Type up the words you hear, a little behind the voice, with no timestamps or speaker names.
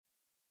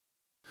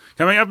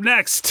Coming up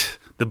next,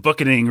 The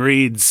Bookening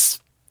reads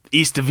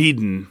East of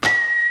Eden.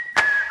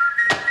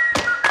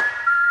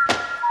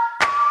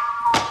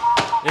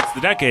 It's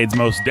the decade's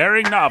most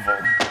daring novel.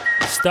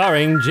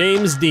 Starring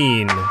James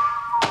Dean.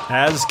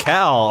 As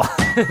Cal.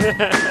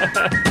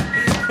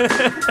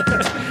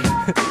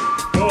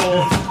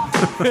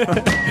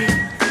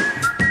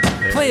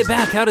 Play it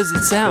back. How does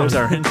it sound? There's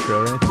our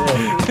intro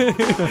right there.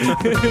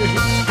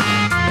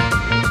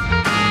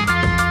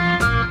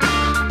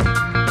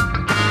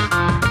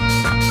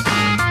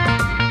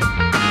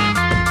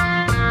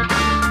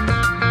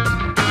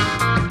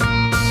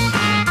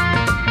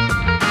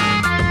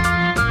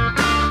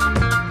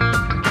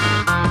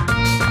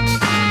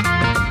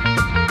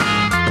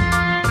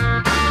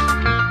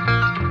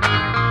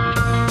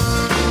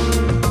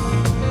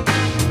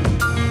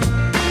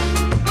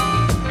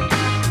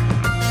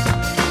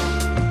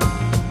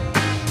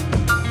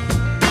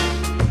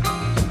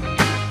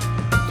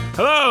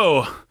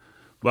 Hello!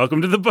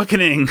 Welcome to The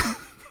Bookening.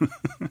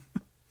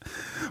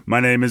 My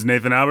name is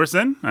Nathan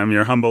Alberson. I'm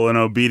your humble and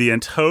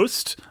obedient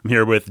host. I'm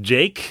here with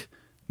Jake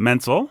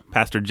Menzel,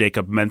 Pastor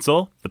Jacob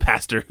Menzel, the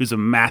pastor who's a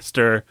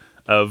master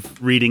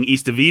of reading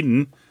East of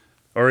Eden.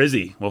 Or is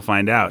he? We'll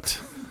find out.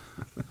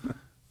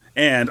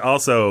 And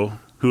also,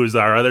 who is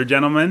our other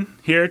gentleman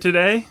here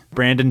today?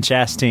 Brandon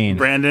Chastain.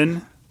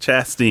 Brandon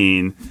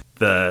Chastain,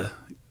 the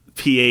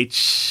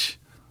PH...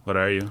 What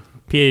are you?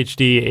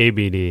 PhD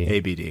ABD.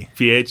 ABD.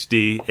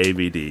 PhD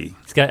ABD.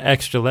 He's got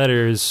extra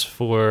letters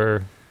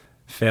for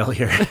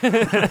Failure.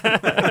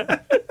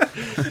 The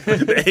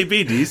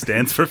ABD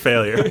stands for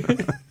failure.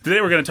 Today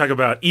we're going to talk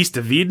about East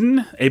of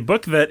Eden, a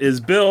book that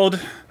is billed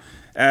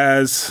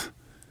as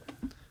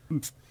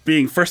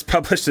being first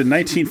published in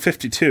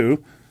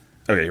 1952.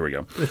 Okay, here we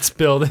go. It's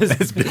billed as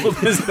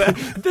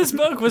that. This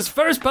book was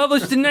first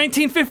published in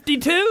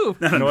 1952. You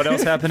know what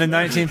else happened in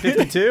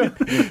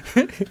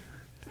 1952?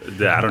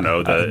 I don't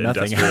know, the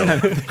nothing.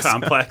 industrial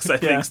complex, I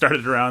think,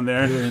 started around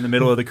there. We were in the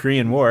middle of the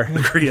Korean War.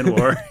 The Korean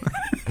War.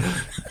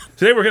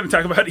 Today we're going to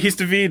talk about East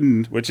of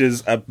Eden, which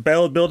is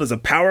billed as a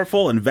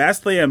powerful and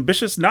vastly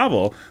ambitious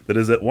novel that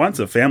is at once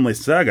a family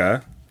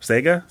saga.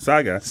 Saga?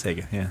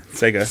 Sega, yeah.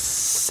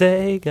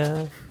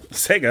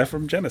 Sega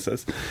from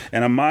Genesis,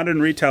 and a modern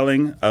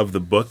retelling of the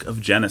Book of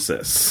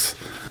Genesis.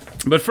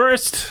 But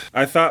first,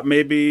 I thought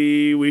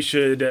maybe we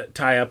should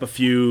tie up a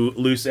few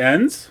loose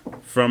ends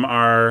from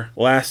our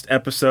last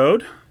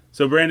episode.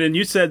 So, Brandon,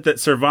 you said that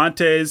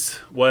Cervantes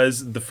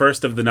was the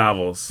first of the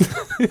novels.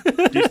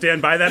 Do you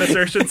stand by that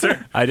assertion,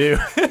 sir? I do.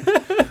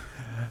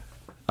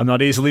 I'm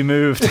not easily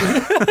moved.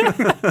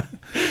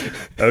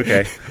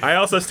 Okay. I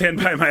also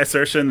stand by my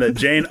assertion that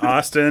Jane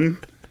Austen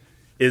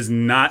is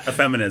not a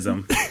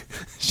feminism.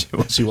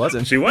 She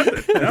wasn't. She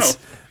wasn't. No.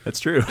 That's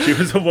true. She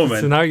was a woman.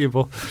 It's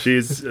inarguable.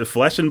 She's a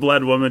flesh and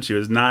blood woman. She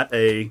was not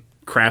a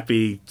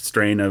crappy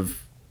strain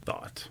of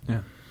thought.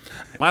 Yeah.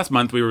 Last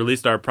month, we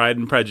released our Pride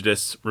and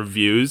Prejudice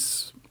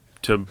reviews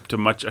to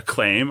much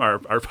acclaim, our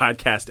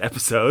podcast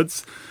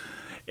episodes.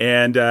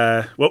 And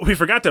we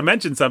forgot to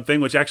mention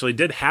something which actually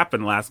did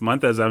happen last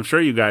month, as I'm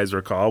sure you guys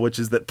recall, which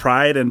is that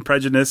Pride and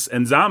Prejudice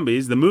and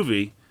Zombies, the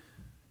movie,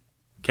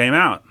 came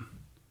out.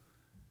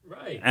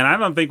 Right. And I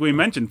don't think we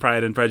mentioned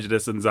Pride and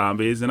Prejudice and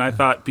Zombies, and I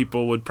thought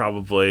people would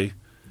probably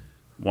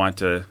want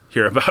to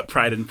hear about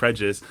Pride and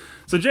Prejudice.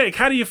 So, Jake,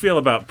 how do you feel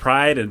about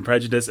Pride and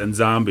Prejudice and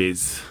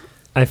Zombies?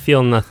 I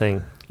feel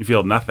nothing. You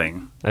feel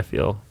nothing? I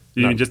feel...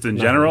 You mean just in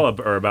general,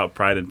 or about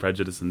Pride and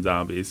Prejudice and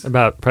Zombies?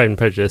 About Pride and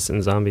Prejudice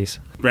and Zombies.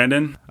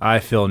 Brandon? I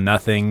feel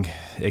nothing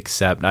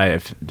except I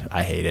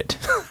hate it.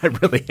 I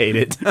really hate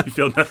it. You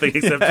feel nothing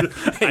except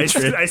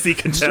I see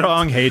contempt.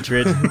 Strong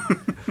hatred.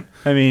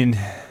 I mean...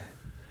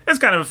 It's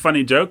kind of a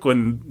funny joke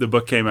when the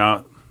book came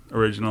out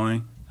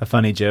originally. A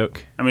funny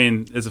joke. I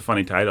mean, it's a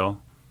funny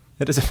title.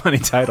 It is a funny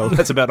title.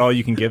 That's about all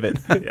you can give it.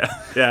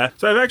 Yeah.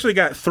 So I've actually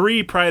got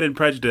 3 Pride and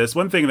Prejudice.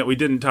 One thing that we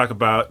didn't talk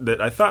about that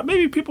I thought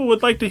maybe people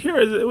would like to hear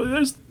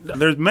is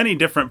there's many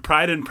different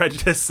Pride and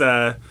Prejudice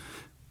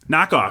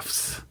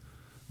knockoffs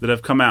that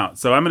have come out.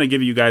 So I'm going to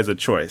give you guys a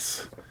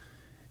choice.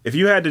 If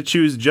you had to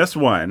choose just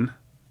one,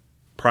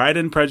 Pride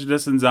and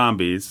Prejudice and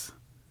Zombies,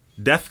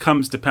 Death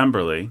Comes to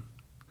Pemberley,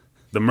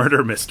 the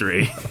murder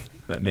mystery,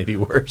 That may be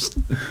worse.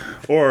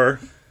 or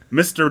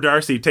Mr.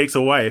 Darcy Takes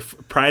a Wife,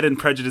 Pride and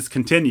Prejudice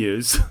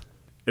Continues.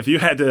 If you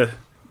had to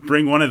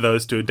bring one of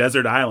those to a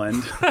desert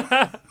island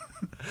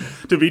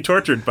to be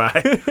tortured by.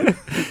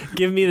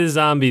 Give me the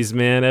zombies,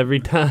 man, every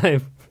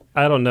time.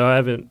 I don't know.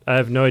 I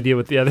have no idea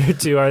what the other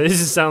two are. This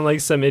just sound like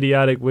some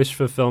idiotic wish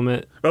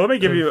fulfillment. Well, let me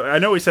give you... I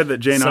know we said that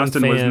Jane Some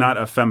Austen was fan. not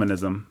a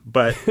feminism,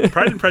 but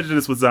Pride and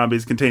Prejudice with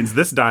Zombies contains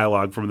this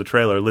dialogue from the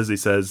trailer. Lizzie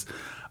says,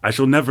 "I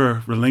shall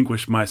never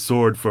relinquish my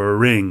sword for a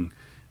ring."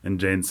 And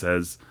Jane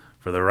says,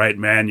 "For the right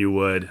man you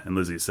would." And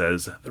Lizzie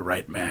says, "The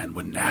right man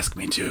wouldn't ask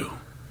me to."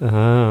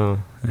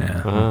 Oh.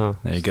 Yeah. Oh.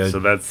 There you go. So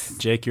that's...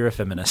 Jake, you're a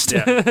feminist.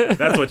 Yeah,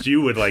 that's what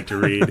you would like to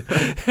read.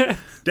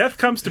 Death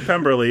Comes to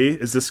Pemberley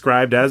is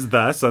described as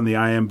thus on the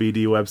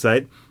IMDb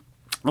website.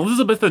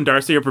 Elizabeth and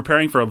Darcy are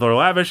preparing for their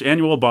lavish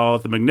annual ball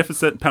at the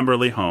magnificent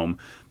Pemberley home.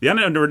 The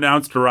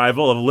unannounced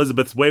arrival of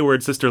Elizabeth's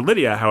wayward sister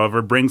Lydia,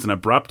 however, brings an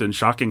abrupt and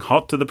shocking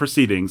halt to the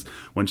proceedings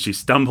when she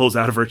stumbles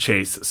out of her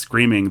chase,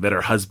 screaming that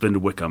her husband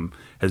Wickham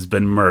has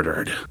been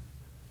murdered.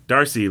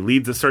 Darcy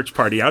leads a search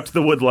party out to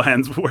the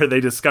woodlands where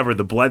they discover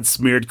the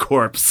blood-smeared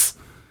corpse.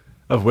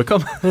 Of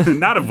Wickham?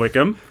 Not of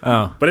Wickham,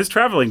 Oh. but his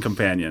traveling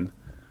companion.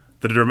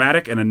 The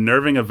dramatic and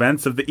unnerving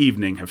events of the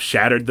evening have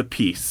shattered the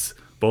peace,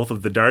 both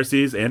of the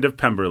Darcys and of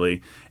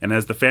Pemberley, and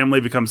as the family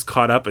becomes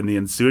caught up in the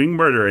ensuing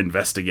murder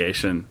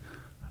investigation,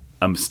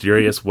 a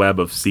mysterious web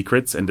of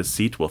secrets and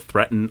deceit will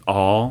threaten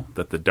all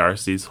that the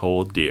Darcys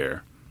hold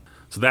dear.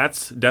 So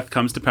that's Death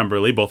Comes to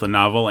Pemberley, both a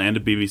novel and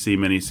a BBC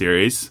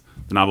miniseries.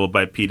 The novel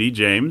by P.D.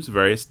 James,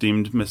 very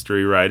esteemed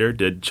mystery writer,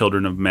 did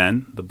Children of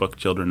Men, the book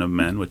Children of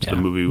Men, which the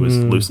movie was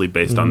loosely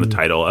based on the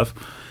title of.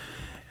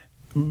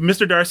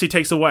 Mr. Darcy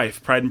Takes a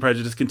Wife, Pride and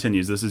Prejudice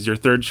continues. This is your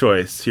third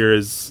choice. Here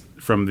is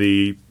from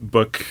the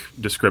book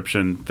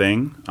description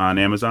thing on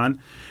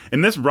Amazon.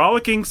 In this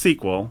rollicking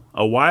sequel,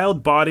 a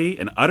wild bawdy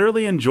and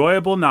utterly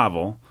enjoyable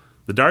novel,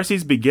 the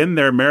Darcys begin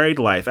their married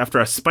life. After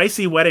a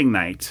spicy wedding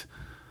night,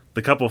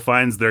 the couple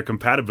finds their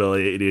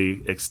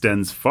compatibility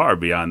extends far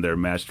beyond their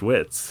matched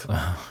wits.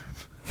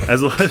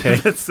 As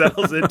Elizabeth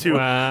settles into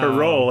her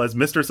role as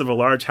mistress of a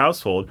large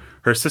household,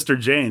 her sister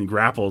Jane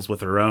grapples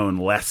with her own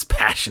less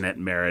passionate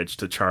marriage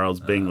to Charles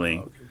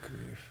Bingley.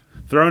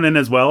 Thrown in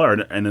as well are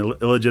an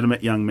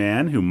illegitimate young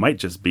man who might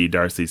just be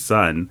Darcy's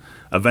son,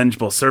 a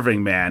vengeful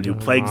serving man who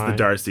plagues the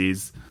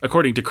Darcys.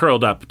 According to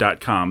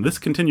CurledUp.com, this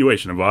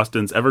continuation of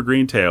Austen's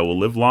evergreen tale will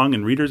live long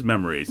in readers'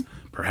 memories,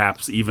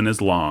 perhaps even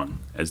as long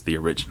as the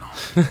original.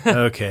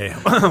 Okay.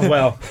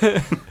 Well,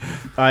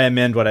 I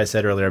amend what I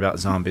said earlier about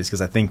zombies because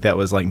I think that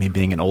was like me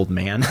being an old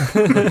man,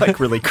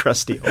 like really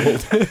crusty old,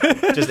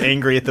 just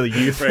angry at the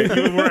youth. Right,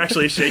 you were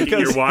actually shaking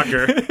your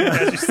walker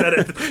as you said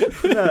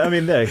it. No, I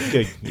mean, they're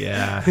good.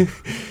 Yeah.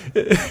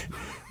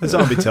 The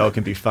zombie tale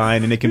can be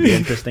fine and it can be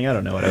interesting. I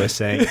don't know what I was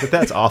saying, but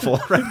that's awful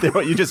right there.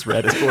 What you just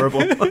read is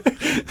horrible.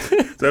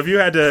 So if you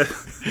had to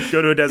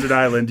go to a desert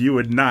island, you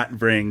would not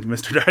bring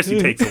Mr. Darcy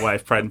Takes a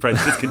Wife, Pride and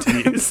Prejudice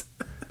continues.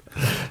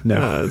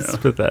 No. It's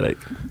pathetic.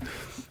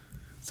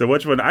 So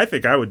which one? I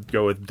think I would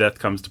go with Death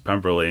Comes to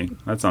Pemberley.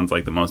 That sounds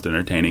like the most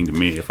entertaining to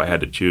me if I had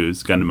to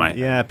choose. Gun to my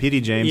Yeah, P.D.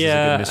 James is a good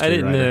Yeah, mystery I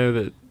didn't writer. know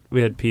that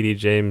we had P.D.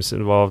 James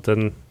involved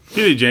in.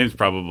 P.D. James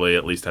probably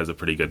at least has a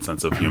pretty good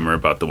sense of humor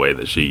about the way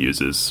that she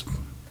uses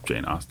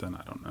Jane Austen.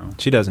 I don't know.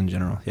 She does in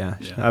general, yeah.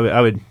 Yeah.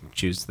 I would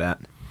choose that.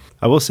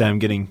 I will say I'm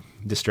getting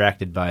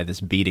distracted by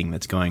this beating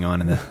that's going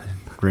on in the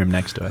room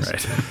next to us.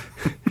 Right.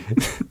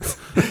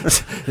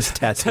 This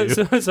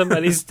tattoo.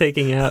 Somebody's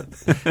taking out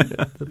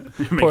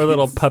poor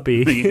little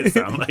puppy. Making it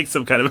sound like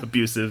some kind of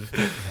abusive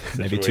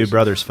Maybe two situation.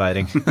 brothers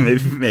fighting.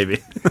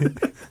 Maybe.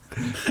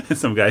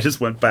 Some guy just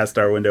went past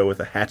our window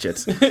with a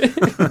hatchet.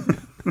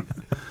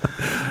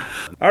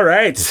 All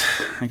right.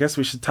 I guess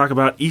we should talk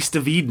about East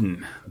of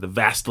Eden, the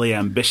vastly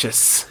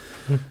ambitious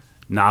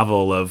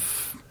novel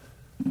of...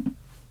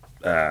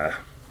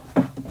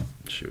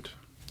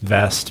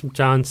 Vast.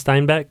 John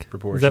Steinbeck? Is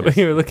Proportions. that what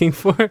you were looking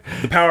for?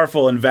 The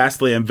powerful and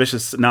vastly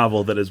ambitious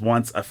novel that is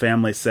once a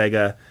family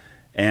saga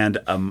and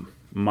a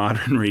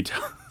modern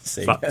retelling.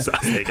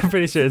 I'm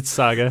pretty sure it's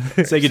Saga.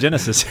 Sega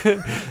Genesis.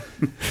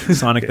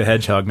 Sonic the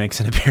Hedgehog makes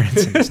an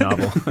appearance in this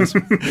novel.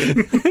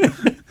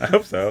 I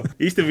hope so.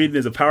 East of Eden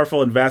is a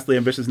powerful and vastly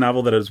ambitious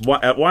novel that is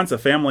at once a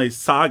family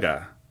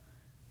saga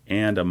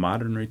and a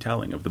modern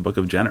retelling of the Book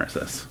of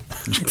Genesis.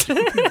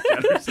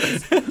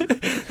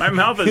 My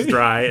mouth is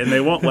dry, and they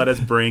won't let us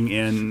bring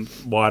in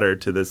water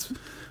to this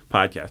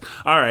podcast.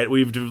 All right,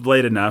 we've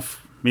delayed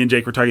enough. Me and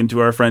Jake were talking to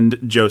our friend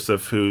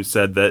Joseph, who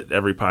said that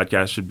every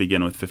podcast should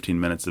begin with 15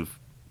 minutes of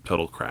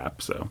total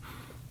crap. So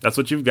that's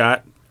what you've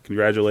got.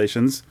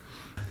 Congratulations.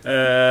 All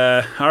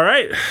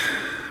right.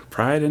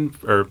 Pride and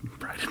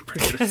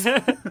Prejudice.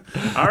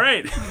 All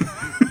right.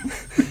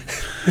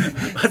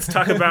 Let's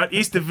talk about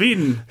East of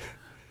Eden.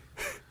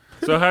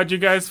 So how'd you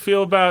guys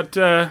feel about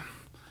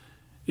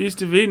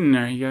East of Eden?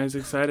 Are you guys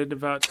excited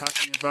about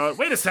talking about...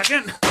 Wait a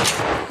second!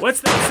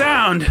 What's that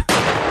sound?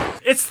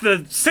 It's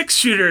the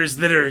 6-shooters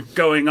that are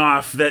going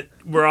off that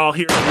we're all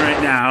hearing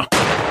right now.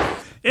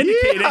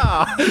 Indicating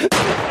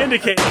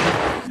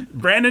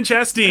Brandon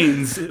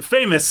Chastain's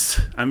famous,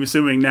 I'm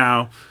assuming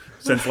now,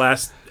 since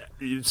last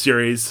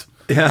series...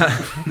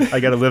 Yeah, I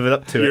got to live it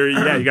up to it.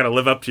 You got to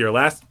live up to your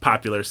last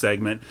popular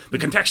segment, The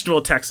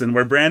Contextual Texan,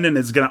 where Brandon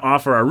is going to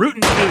offer a rootin'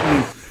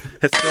 tootin'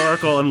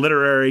 historical and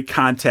literary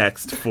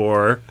context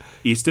for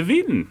East of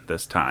Eden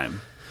this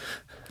time.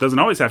 Doesn't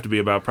always have to be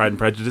about Pride and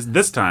Prejudice.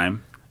 This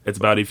time, it's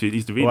about East of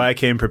Eden. Well, I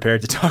came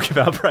prepared to talk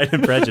about Pride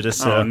and Prejudice,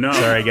 so Oh, no.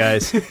 sorry,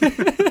 guys. We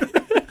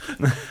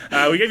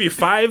gave you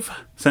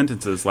 5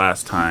 sentences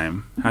last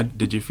time. How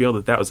did you feel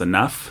that was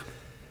enough?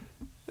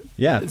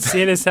 Yeah.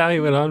 Seeing as how he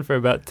went on for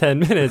about 10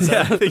 minutes.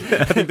 I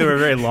think they were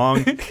very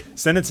long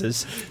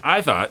sentences.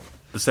 I thought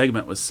the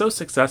segment was so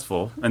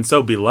successful and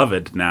so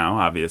beloved now,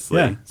 obviously,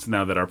 Yeah. so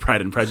now that our Pride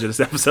and Prejudice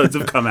episodes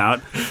have come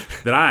out,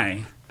 that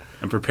I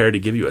I'm prepared to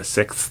give you a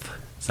sixth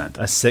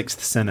sentence. A sixth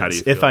How do sentence.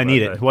 you feel If I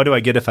need about it. that? What do I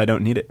get if I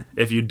don't need it?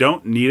 If you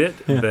don't need it,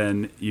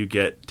 then you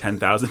get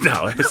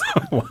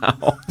 $10,000.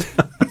 Wow.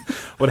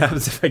 What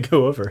happens if I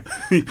go over?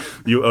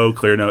 You owe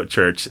Clear Note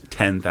Church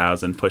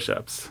 10,000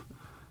 push-ups.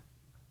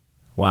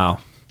 Wow.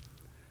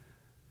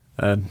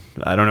 I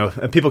don't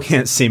know. People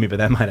can't see me, but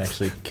that might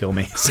actually kill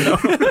me. So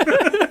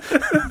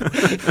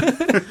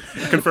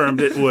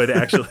Confirmed it would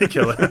actually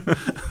kill him.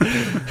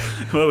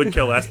 What would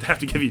kill us to have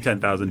to give you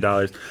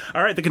 $10,000.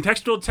 All right, the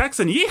contextual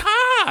Texan.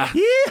 Yeehaw!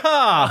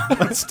 yeehaw!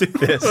 Let's do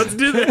this. Let's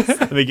do this.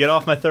 Let me get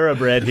off my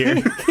thoroughbred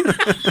here.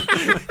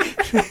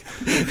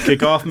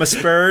 Kick off my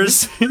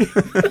spurs.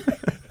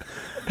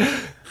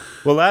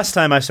 Well, last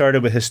time I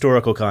started with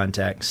historical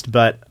context,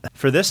 but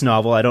for this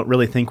novel, I don't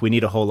really think we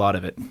need a whole lot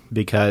of it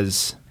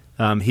because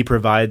he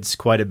provides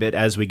quite a bit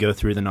as we go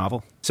through the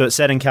novel. So it's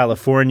set in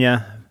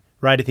California,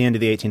 right at the end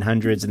of the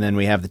 1800s, and then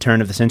we have the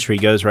turn of the century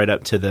goes right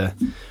up to the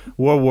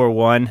World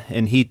War I,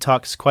 and he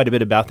talks quite a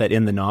bit about that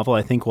in the novel.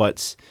 I think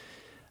what's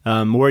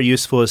more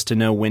useful is to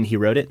know when he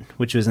wrote it,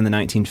 which was in the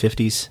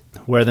 1950s,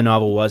 where the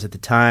novel was at the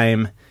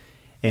time,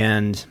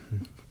 and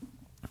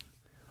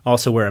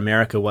also where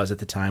America was at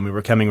the time. We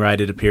were coming right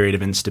at a period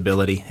of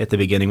instability at the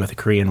beginning with the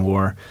Korean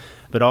War,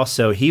 but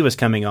also he was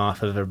coming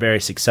off of a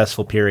very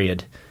successful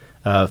period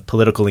of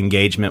political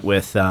engagement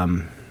with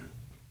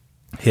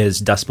his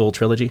Dust Bowl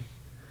trilogy,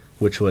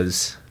 which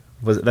was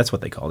that's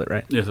what they called it,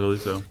 right? Yes, I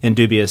believe so.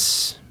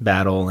 Indubious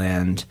Battle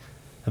and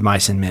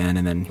Mice and Men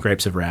and then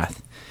Grapes of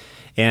Wrath.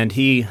 And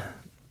he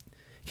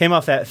came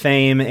off that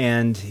fame,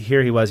 and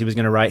here he was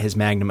going to write his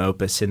magnum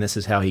opus, and this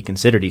is how he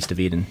considered East of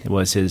Eden. It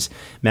was his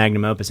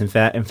magnum opus. In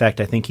fact,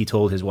 I think he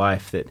told his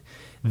wife that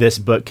this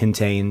book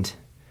contained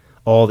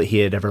all that he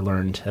had ever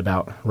learned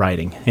about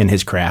writing and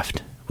his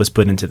craft was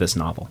put into this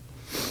novel.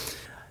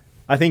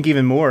 I think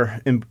even more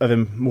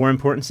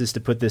importance is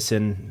to put this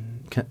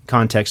in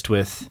context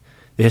with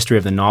the history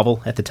of the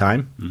novel at the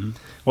time. Mm-hmm.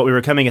 What we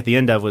were coming at the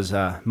end of was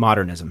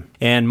modernism.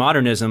 And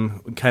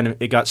modernism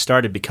it got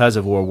started because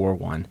of World War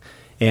I.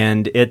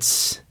 And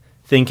its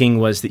thinking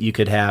was that you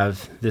could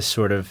have this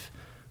sort of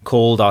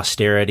cold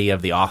austerity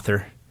of the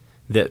author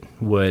that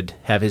would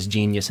have his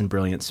genius and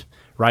brilliance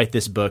write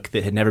this book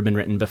that had never been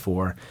written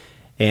before.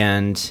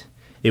 And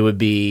it would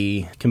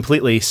be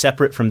completely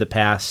separate from the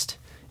past.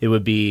 It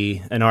would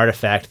be an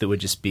artifact that would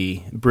just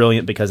be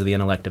brilliant because of the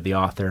intellect of the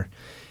author.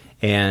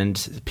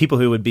 And people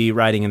who would be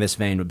writing in this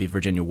vein would be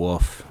Virginia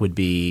Woolf, would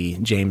be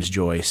James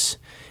Joyce,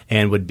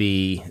 and would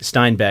be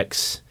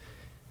Steinbeck's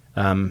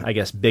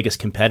biggest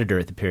competitor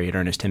at the period,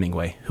 Ernest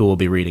Hemingway, who we'll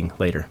be reading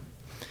later.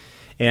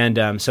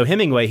 And so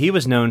Hemingway, he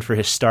was known for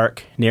his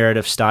stark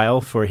narrative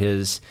style, for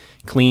his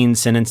clean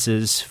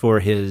sentences, for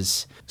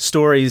his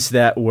stories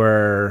that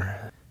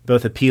were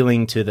both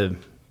appealing to the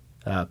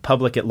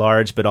public at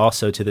large, but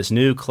also to this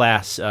new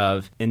class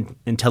of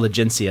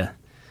intelligentsia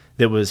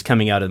that was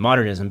coming out of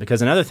modernism.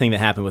 Because another thing that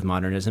happened with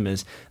modernism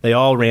is they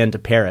all ran to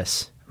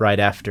Paris right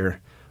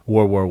after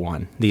World War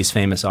I, these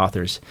famous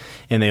authors,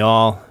 and they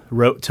all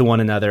wrote to one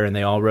another, and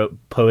they all wrote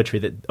poetry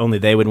that only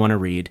they would want to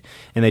read,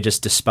 and they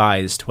just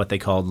despised what they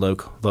called low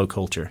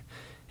culture,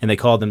 and they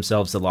called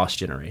themselves the lost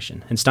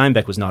generation. And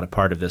Steinbeck was not a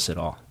part of this at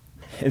all.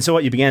 And so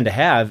what you began to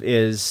have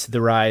is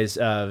the rise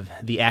of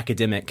the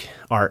academic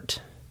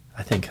art.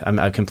 I think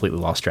I've completely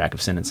lost track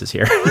of sentences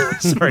here.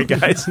 Sorry,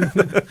 guys.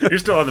 You're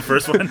still on the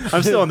first one?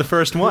 I'm still on the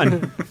first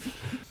one.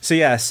 So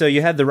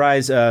you had the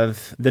rise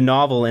of the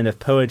novel and of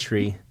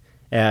poetry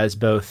as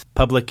both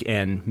public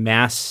and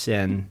mass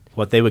and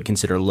what they would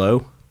consider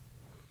low.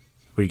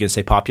 Were you going to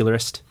say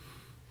popularist?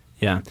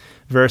 Yeah.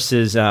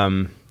 Versus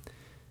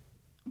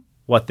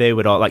what they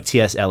would all, like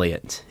T.S.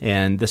 Eliot,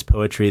 and this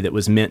poetry that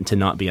was meant to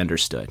not be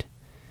understood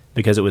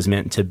because it was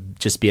meant to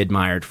just be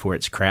admired for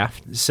its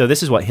craft. So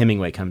this is what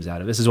Hemingway comes out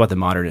of. This is what the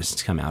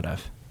modernists come out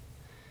of.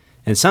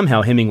 And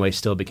somehow Hemingway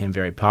still became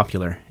very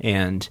popular.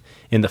 And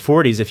in the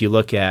 40s, if you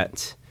look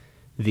at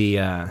the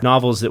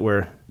novels that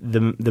were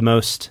the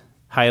most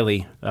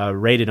highly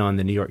rated on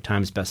the New York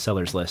Times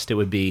bestsellers list, it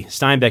would be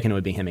Steinbeck and it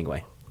would be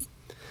Hemingway.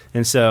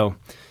 And so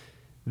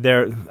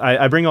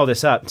I bring all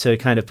this up to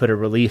kind of put a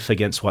relief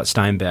against what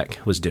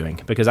Steinbeck was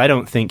doing, because I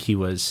don't think he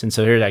was, and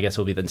so here I guess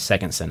will be the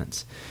second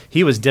sentence.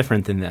 He was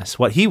different than this.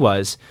 What he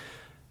was,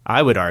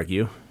 I would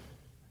argue,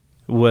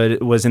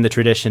 was in the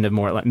tradition of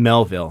more like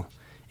Melville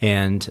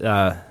and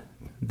the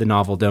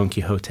novel Don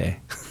Quixote.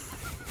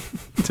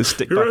 To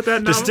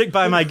stick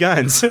by my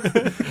guns.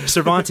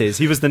 Cervantes.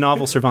 He was the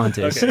novel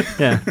Cervantes. Okay.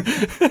 Yeah.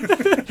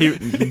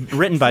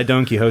 Written by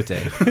Don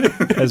Quixote,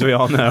 as we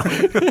all know.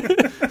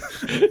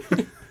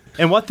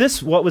 And what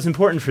was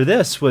important for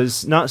this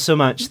was not so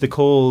much the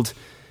cold,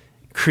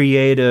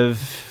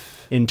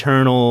 creative,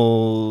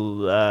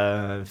 internal,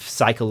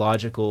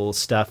 psychological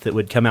stuff that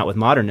would come out with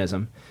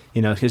modernism.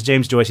 Because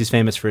James Joyce is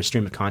famous for his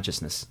stream of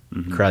consciousness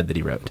crud that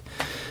he wrote.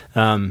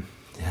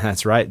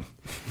 That's right.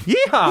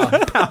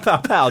 Yeehaw! Pow, pow,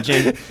 pow.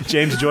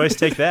 James Joyce,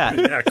 take that.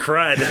 Yeah,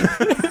 crud.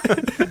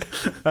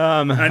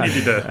 I need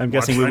you to. I'm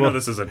guessing we will. I know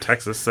this is a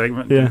Texas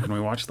segment. Yeah. Can we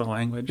watch the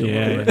language?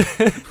 Yeah.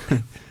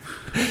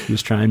 He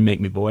was trying to make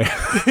me boy.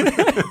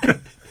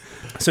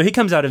 So he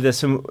comes out of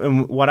this,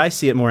 and what I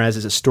see it more as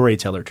is a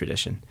storyteller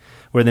tradition,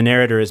 where the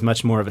narrator is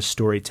much more of a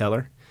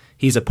storyteller.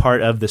 He's a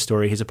part of the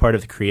story. He's a part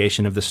of the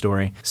creation of the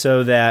story,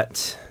 so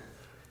that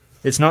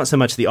it's not so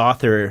much the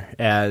author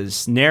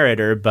as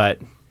narrator, but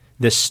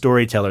this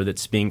storyteller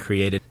that's being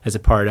created as a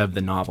part of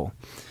the novel.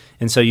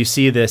 And so you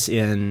see it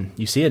in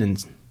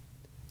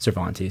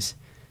Cervantes,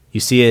 you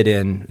see it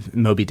in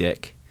Moby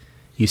Dick,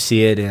 you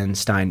see it in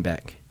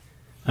Steinbeck,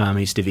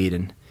 East of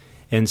Eden.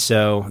 And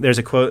so there's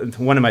a quote,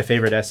 one of my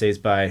favorite essays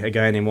by a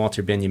guy named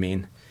Walter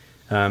Benjamin,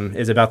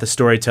 is about the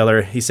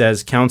storyteller. He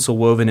says, "Counsel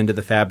woven into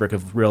the fabric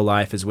of real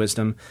life is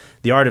wisdom.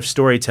 The art of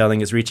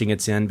storytelling is reaching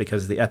its end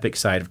because the epic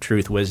side of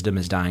truth wisdom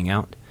is dying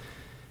out."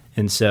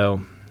 And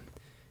so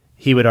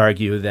he would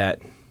argue that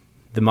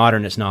the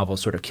modernist novel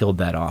sort of killed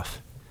that off.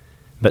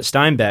 But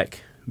Steinbeck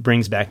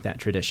brings back that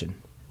tradition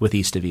with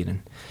East of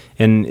Eden,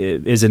 and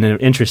is in an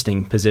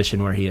interesting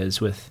position where he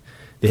is with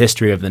the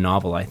history of the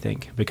novel, I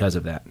think, because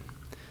of that.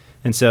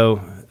 And so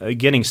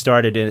getting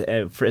started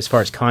as far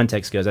as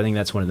context goes, I think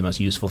that's one of the most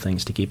useful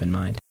things to keep in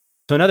mind.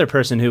 So another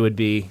person who would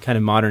be kind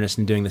of modernist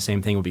and doing the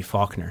same thing would be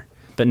Faulkner,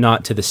 but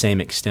not to the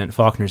same extent.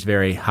 Faulkner's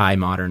very high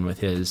modern with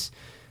his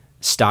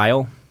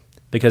style,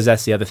 because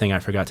that's the other thing I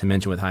forgot to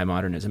mention with high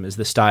modernism, is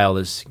the style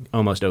is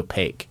almost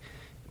opaque,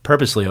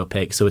 purposely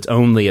opaque, so it's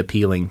only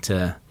appealing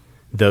to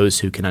those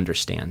who can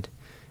understand.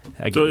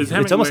 So is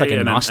Hemingway it's almost like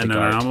a Gnostic an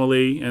art.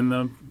 anomaly in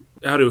the...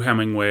 How do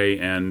Hemingway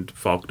and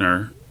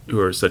Faulkner, who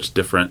are such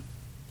different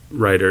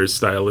writers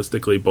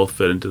stylistically, both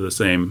fit into the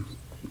same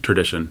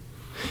tradition?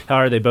 How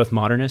are they both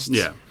modernists?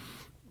 Yeah.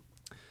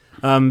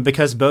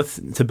 Because both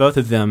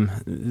of them,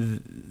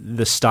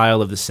 the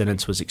style of the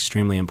sentence was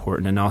extremely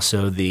important, and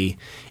also the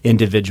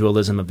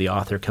individualism of the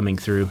author coming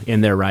through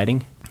in their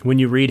writing. When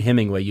you read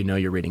Hemingway, you know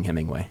you're reading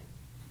Hemingway,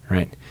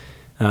 right?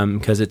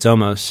 Because it's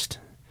almost,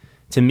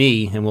 to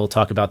me, and we'll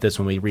talk about this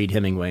when we read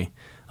Hemingway,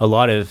 a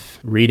lot of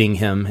reading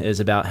him is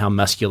about how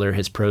muscular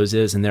his prose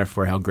is, and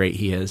therefore how great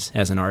he is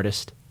as an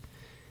artist,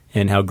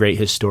 and how great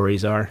his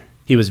stories are.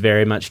 He was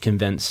very much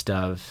convinced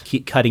of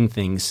cutting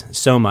things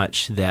so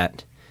much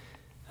that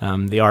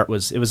the art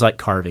was like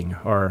carving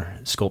or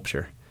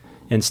sculpture.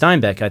 And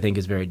Steinbeck, I think,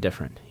 is very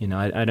different. You know,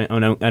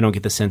 I don't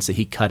get the sense that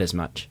he cut as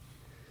much.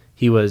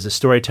 He was a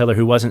storyteller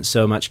who wasn't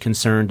so much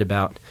concerned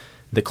about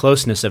the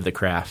closeness of the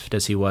craft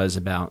as he was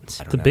about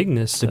the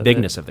bigness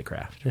of the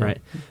craft, yeah.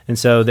 Right? And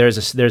so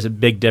there's a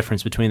big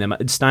difference between them.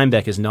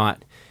 Steinbeck is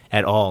not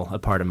at all a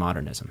part of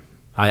modernism.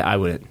 I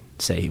wouldn't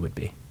say he would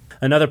be.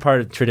 Another part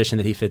of the tradition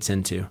that he fits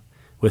into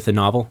with the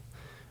novel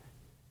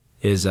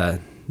is the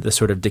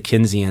sort of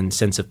Dickensian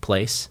sense of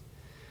place.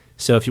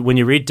 So when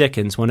you read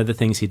Dickens, one of the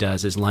things he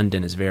does is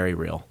London is very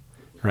real,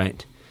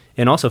 right?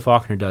 And also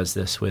Faulkner does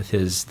this with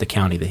the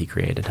county that he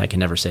created. I can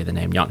never say the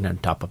name,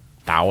 Yoknapatawpha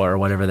or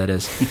whatever that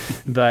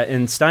is. But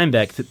in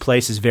Steinbeck, the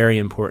place is very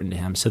important to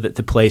him, so that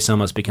the place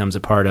almost becomes a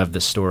part of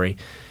the story.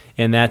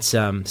 And that's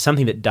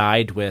something that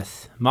died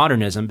with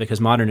modernism,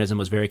 because modernism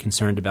was very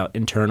concerned about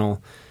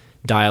internal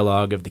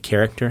dialogue of the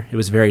character. It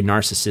was very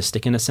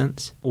narcissistic in a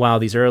sense, while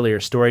these earlier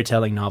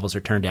storytelling novels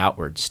are turned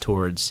outwards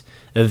towards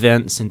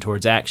events and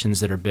towards actions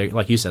that are big,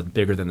 like you said,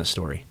 bigger than the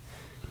story.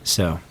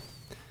 So,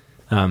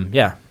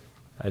 yeah,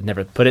 I've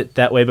never put it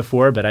that way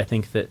before, but I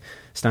think that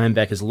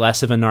Steinbeck is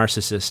less of a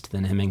narcissist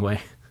than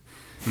Hemingway.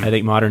 I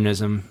think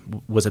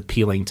modernism was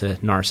appealing to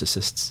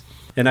narcissists.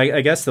 And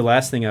I guess the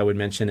last thing I would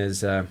mention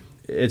is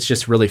it's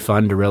just really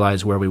fun to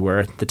realize where we were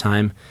at the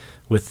time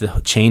with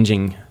the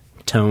changing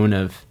tone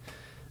of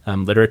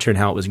literature and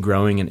how it was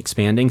growing and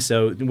expanding.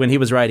 So when he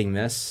was writing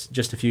this,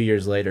 just a few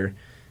years later,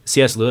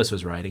 C.S. Lewis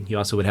was writing. He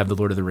also would have The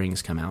Lord of the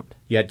Rings come out.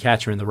 You had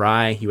Catcher in the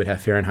Rye. You would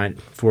have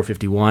Fahrenheit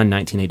 451,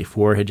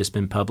 1984 had just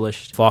been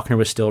published. Faulkner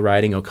was still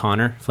writing.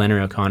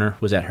 Flannery O'Connor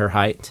was at her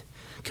height.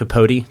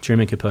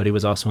 Truman Capote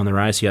was also on the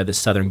rise. So you had this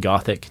Southern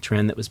Gothic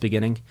trend that was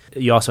beginning.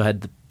 You also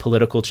had the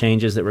political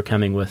changes that were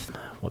coming with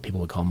what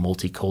people would call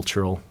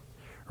multicultural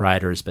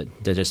writers, but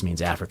that just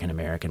means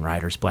African-American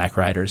writers, black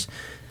writers.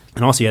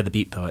 And also you had the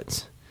beat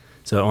poets.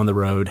 So On the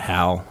Road,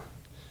 Hal,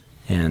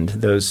 and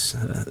those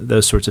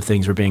sorts of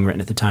things were being written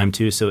at the time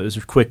too. So it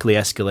was quickly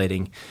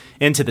escalating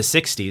into the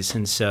 60s.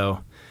 And so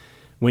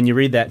when you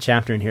read that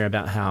chapter in here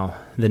about how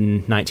the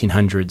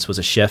 1900s was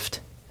a shift,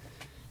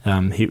 the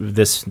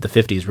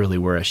 50s really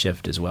were a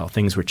shift as well.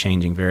 Things were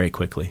changing very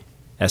quickly,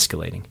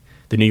 escalating.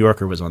 The New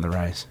Yorker was on the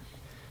rise.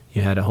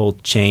 You had a whole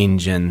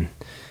change in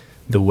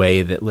the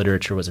way that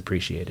literature was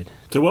appreciated.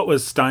 So what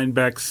was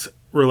Steinbeck's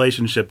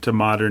relationship to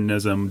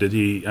modernism?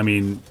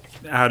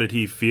 How did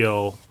he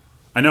feel?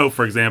 I know,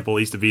 for example,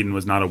 East of Eden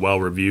was not a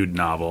well-reviewed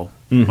novel.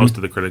 Mm-hmm. Most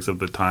of the critics of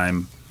the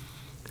time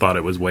thought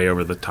it was way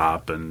over the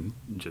top, and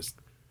just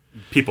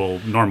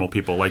normal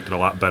people liked it a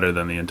lot better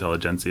than the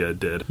intelligentsia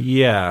did.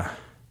 Yeah.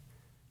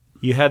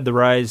 You had the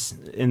rise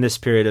in this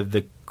period of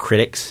the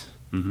critics,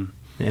 mm-hmm.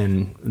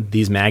 and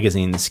these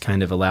magazines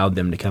kind of allowed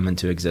them to come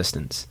into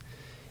existence.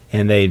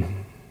 And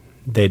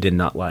they did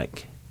not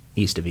like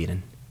East of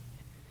Eden.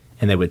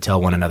 And they would tell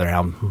one another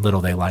how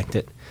little they liked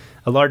it.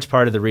 a large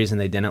part of the reason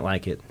they didn't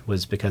like it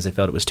was because they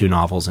felt it was two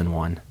novels in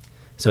one.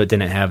 So it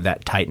didn't have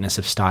that tightness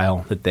of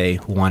style that they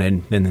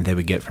wanted and that they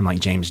would get from like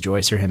James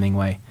Joyce or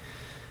Hemingway.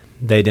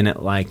 They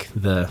didn't like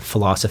the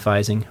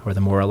philosophizing or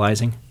the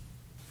moralizing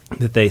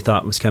that they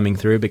thought was coming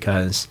through,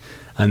 because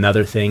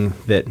another thing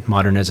that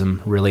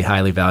modernism really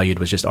highly valued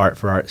was just art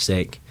for art's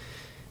sake.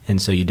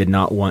 And so you did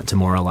not want to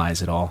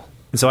moralize at all.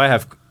 And so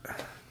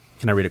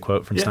can I read a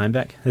quote from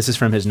Steinbeck? This is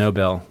from his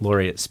Nobel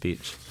laureate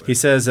speech. He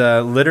says,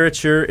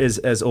 literature is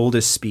as old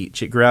as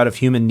speech. It grew out of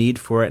human need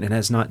for it and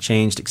has not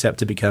changed except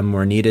to become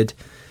more needed.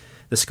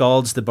 The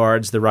skalds, the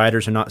bards, the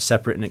writers are not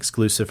separate and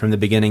exclusive from the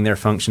beginning. Their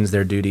functions,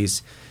 their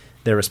duties,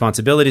 their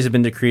responsibilities have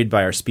been decreed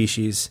by our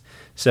species.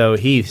 So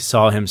he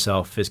saw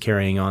himself as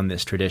carrying on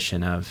this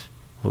tradition of,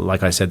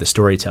 like I said, the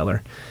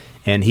storyteller.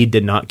 And he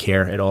did not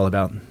care at all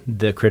about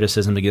the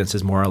criticism against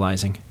his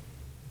moralizing.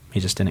 He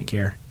just didn't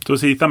care. So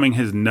was he thumbing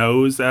his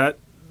nose at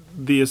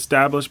the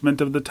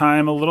establishment of the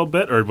time a little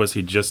bit, or was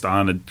he just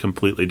on a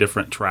completely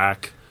different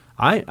track?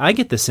 I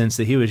get the sense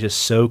that he was just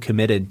so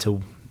committed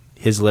to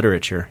his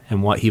literature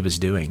and what he was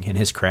doing and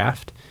his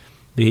craft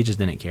that he just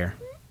didn't care.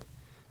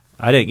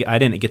 I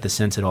didn't get the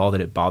sense at all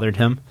that it bothered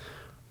him.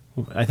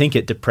 I think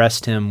it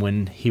depressed him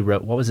when he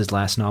wrote, what was his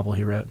last novel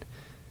he wrote?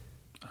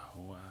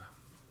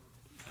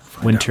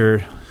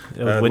 Winter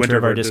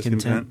of Our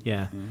Discontent.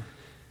 Yeah.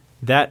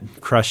 That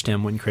crushed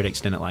him when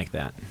critics didn't like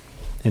that.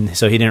 And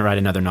so he didn't write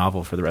another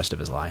novel for the rest of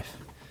his life.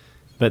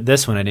 But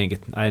this one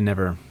I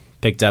never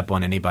picked up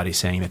on anybody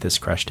saying that this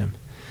crushed him.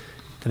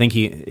 I think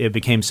it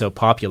became so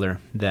popular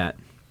that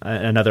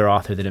another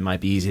author that it might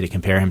be easy to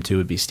compare him to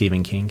would be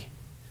Stephen King.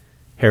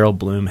 Harold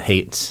Bloom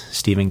hates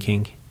Stephen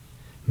King,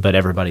 but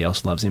everybody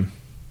else loves him.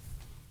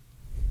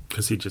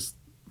 Because he just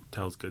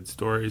tells good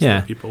stories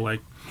that people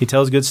like. He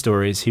tells good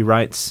stories. He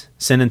writes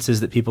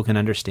sentences that people can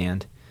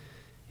understand,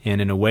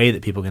 and in a way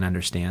that people can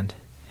understand,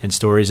 and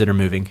stories that are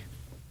moving.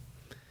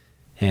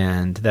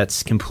 And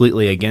that's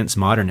completely against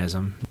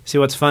modernism. See,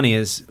 what's funny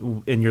is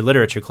in your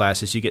literature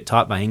classes, you get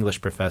taught by English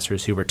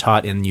professors who were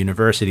taught in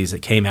universities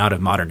that came out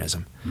of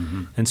modernism.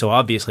 Mm-hmm. And so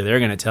obviously they're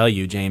going to tell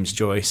you James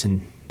Joyce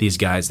and these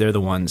guys, they're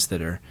the ones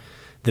that are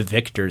the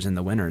victors and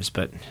the winners.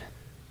 But,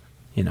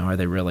 are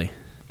they really?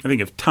 I think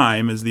if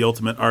time is the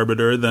ultimate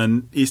arbiter,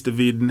 then East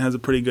of Eden has a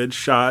pretty good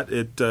shot.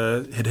 It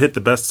had hit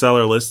the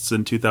bestseller lists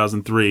in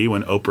 2003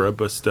 when Oprah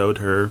bestowed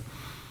her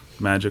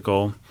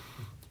magical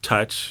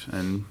touch,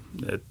 and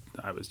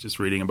I was just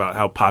reading about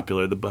how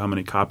popular, how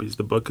many copies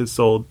the book has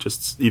sold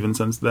just even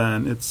since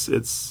then.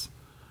 It's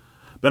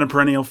been a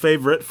perennial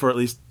favorite for at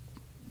least,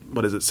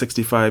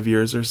 65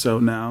 years or so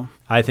now.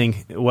 I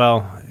think, I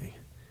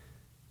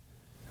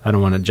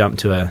don't want to jump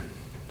to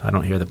I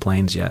don't hear the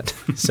planes yet,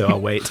 so I'll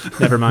wait.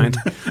 Never mind.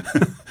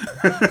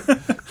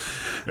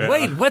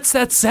 Wait, what's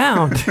that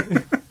sound?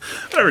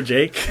 Whatever,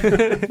 Jake. We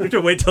have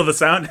to wait till the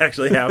sound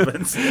actually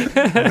happens.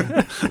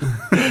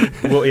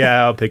 Well,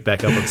 yeah, I'll pick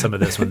back up on some of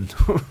this when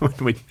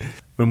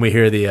we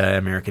hear the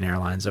American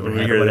Airlines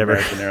overhead or whatever.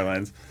 American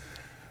Airlines.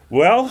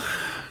 Well,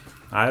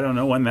 I don't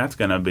know when that's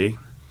going to be.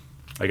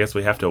 I guess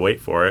we have to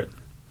wait for it.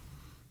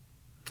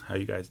 How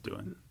you guys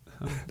doing?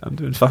 I'm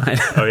doing fine.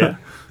 Oh, yeah?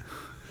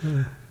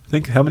 I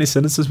think, how many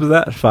sentences was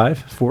that? 5?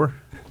 4?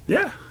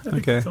 Yeah.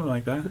 Okay. Something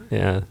like that.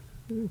 Yeah.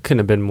 Couldn't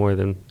have been more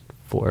than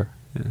 4.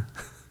 Yeah.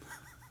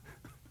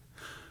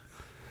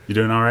 You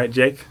doing all right,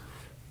 Jake?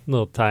 A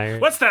little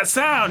tired. What's that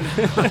sound?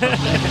 Oh,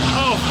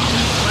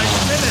 my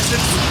goodness.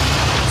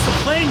 It's the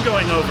plane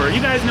going over.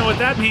 You guys know what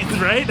that means,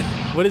 right?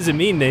 What does it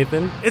mean,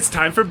 Nathan? It's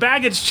time for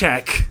Baggage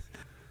Check,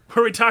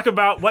 where we talk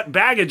about what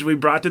baggage we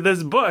brought to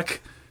this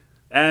book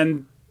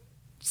and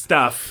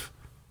stuff.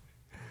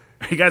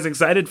 Are you guys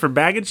excited for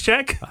Baggage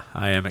Check?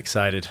 I am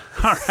excited.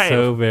 All right.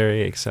 So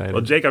very excited.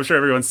 Well, Jake, I'm sure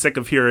everyone's sick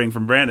of hearing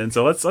from Brandon,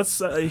 so let's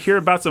hear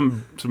about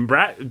some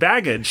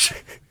baggage.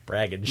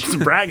 Braggage. Some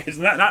braggage,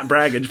 not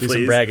braggage, Do please.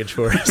 some braggage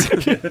for us.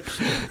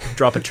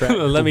 Drop a track.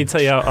 Let me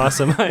tell you how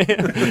awesome I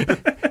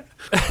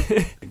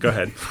am. Go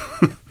ahead.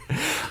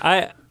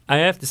 I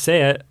have to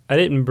say, I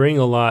didn't bring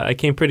a lot. I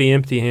came pretty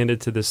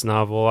empty-handed to this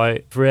novel.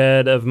 I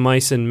read Of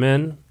Mice and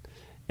Men,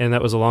 and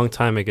that was a long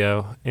time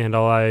ago. And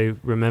all I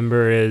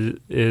remember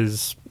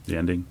is the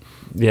ending.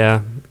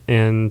 Yeah,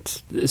 and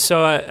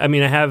so I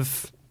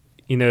have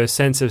a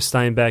sense of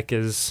Steinbeck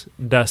as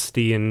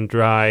dusty and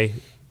dry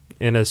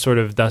in a sort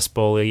of Dust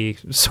Bowl-y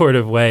sort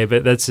of way,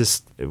 but it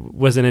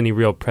wasn't any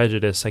real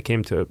prejudice. I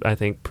came to it, I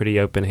think, pretty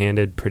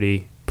open-handed,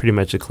 pretty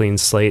much a clean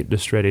slate,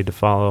 just ready to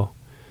follow,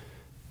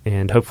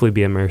 and hopefully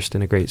be immersed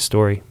in a great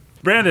story.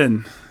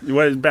 Brandon,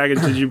 what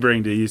baggage did you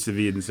bring to East of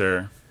Eden,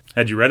 sir?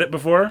 Had you read it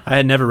before? I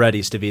had never read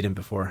East of Eden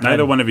before.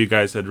 Neither one of you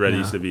guys had read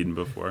East of Eden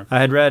before. I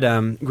had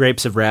read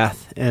Grapes of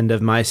Wrath and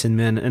Of Mice and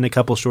Men and a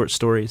couple short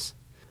stories.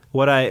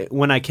 When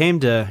I came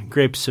to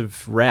Grapes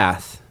of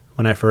Wrath,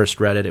 when I first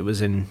read it, it was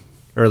in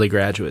early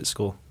graduate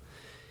school,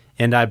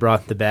 and I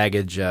brought the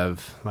baggage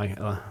of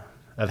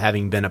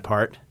having been a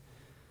part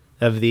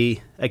of the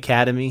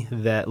academy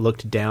that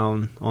looked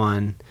down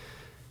on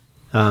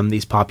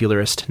these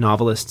popularist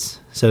novelists.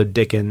 So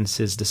Dickens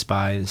is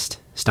despised,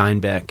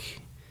 Steinbeck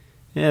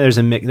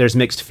there's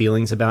mixed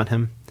feelings about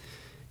him.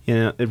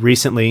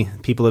 Recently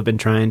people have been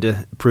trying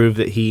to prove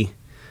that he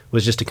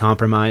was just a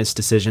compromise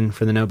decision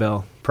for the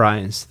Nobel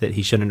Prize, that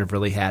he shouldn't have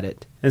really had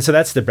it. And so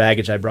that's the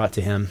baggage I brought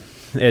to him,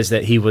 is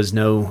that he was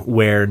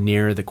nowhere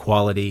near the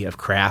quality of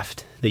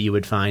craft that you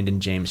would find in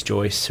James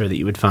Joyce, or that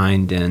you would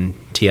find in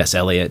T.S.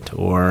 Eliot,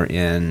 or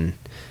in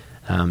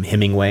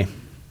Hemingway.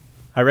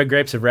 I read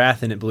Grapes of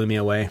Wrath and it blew me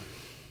away,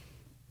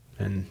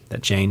 and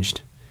that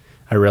changed.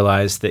 I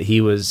realized that he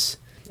was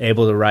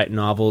able to write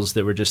novels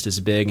that were just as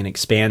big and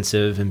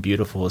expansive and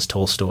beautiful as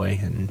Tolstoy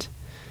and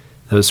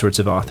those sorts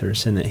of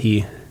authors, and that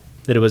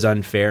it was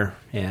unfair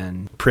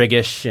and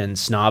priggish and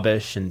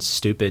snobbish and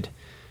stupid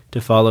to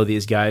follow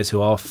these guys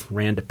who all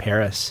ran to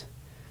Paris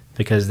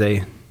because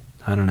they,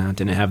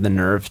 didn't have the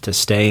nerve to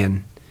stay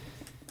and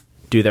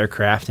do their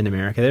craft in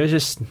America. They were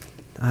just,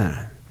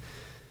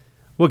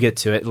 we'll get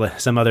to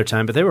it some other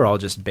time, but they were all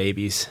just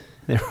babies.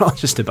 They were all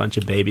just a bunch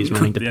of babies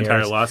running to the Paris.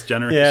 entire lost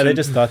generation. Yeah, they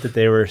just thought that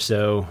they were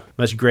so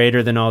much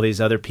greater than all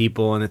these other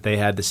people, and that they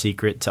had the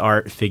secret to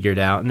art figured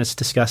out, and it's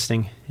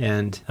disgusting.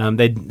 And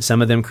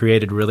some of them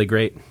created really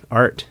great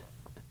art,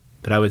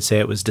 but I would say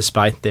it was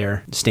despite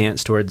their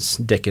stance towards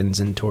Dickens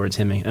and towards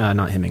towards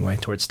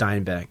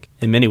Steinbeck.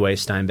 In many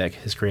ways, Steinbeck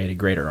has created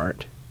greater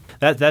art.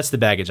 That's the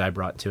baggage I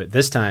brought to it.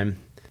 This time,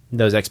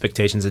 those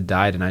expectations had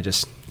died, and I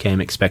just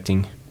came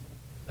expecting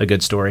a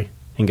good story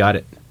and got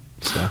it.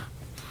 So.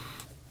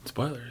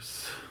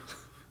 Spoilers.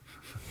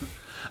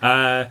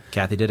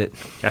 Kathy did it.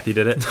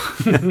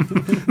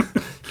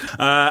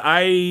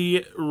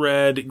 I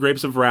read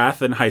Grapes of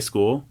Wrath in high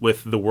school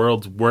with the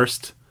world's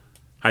worst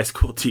high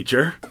school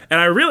teacher, and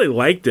I really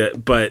liked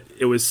it, but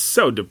it was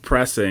so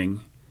depressing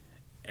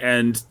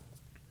and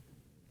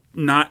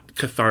not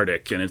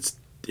cathartic in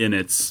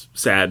its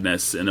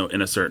sadness in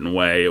a certain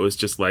way. It was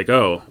just like,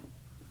 oh,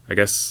 I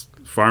guess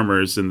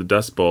farmers in the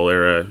Dust Bowl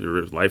era,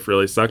 life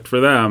really sucked for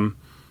them.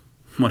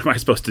 What am I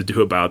supposed to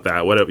do about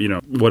that? What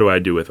do I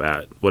do with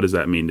that? What does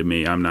that mean to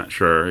me? I'm not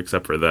sure,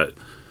 except for that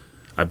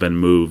I've been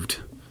moved.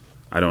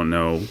 I don't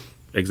know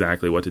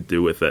exactly what to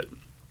do with it.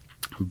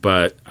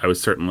 But it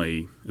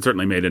certainly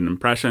made an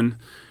impression.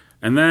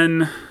 And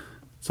then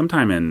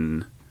sometime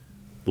in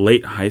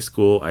late high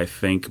school, I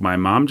think my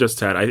mom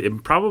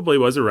it probably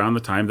was around the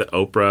time that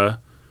Oprah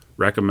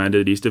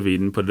recommended East of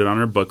Eden, put it on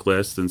her book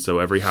list, and so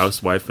every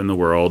housewife in the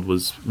world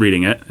was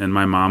reading it, and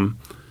my mom,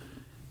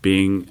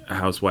 being a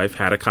housewife,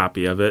 had a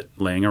copy of it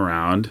laying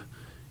around,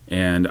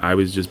 and I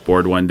was just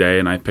bored one day,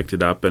 and I picked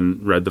it up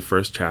and read the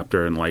first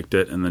chapter and liked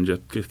it, and then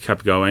just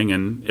kept going,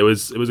 and it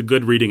was a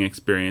good reading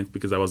experience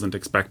because I wasn't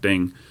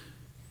expecting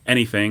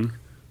anything,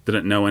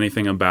 didn't know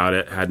anything about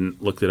it,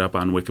 hadn't looked it up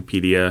on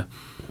Wikipedia,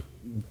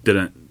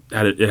 it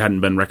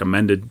hadn't been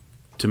recommended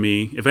to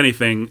me. If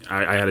anything,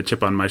 I had a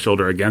chip on my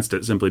shoulder against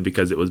it simply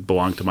because it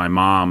belonged to my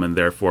mom and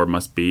therefore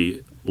must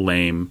be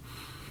lame.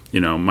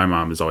 My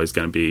mom is always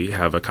going to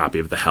have a copy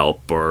of The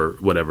Help or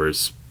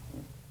whatever's,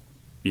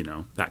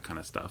 that kind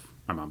of stuff.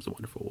 My mom's a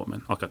wonderful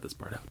woman. I'll cut this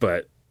part out.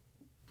 But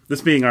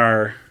this being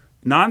our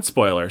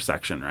non-spoiler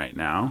section right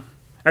now.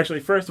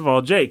 Actually, first of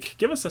all, Jake,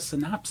 give us a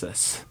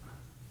synopsis.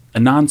 A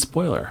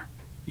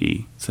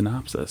non-spoiler-y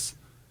synopsis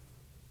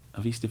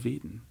of East of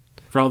Eden.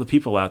 For all the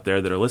people out there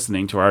that are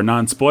listening to our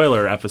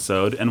non-spoiler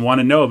episode and want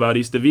to know about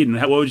East of Eden,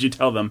 what would you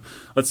tell them?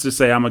 Let's just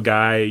say I'm a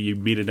guy you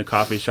meet in a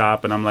coffee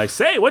shop, and I'm like,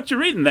 say, what you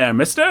reading there,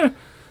 mister?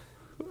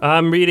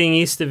 I'm reading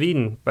East of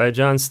Eden by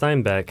John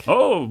Steinbeck.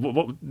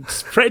 Oh,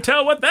 pray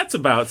tell what that's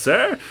about,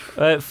 sir.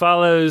 It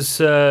follows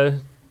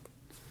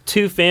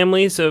two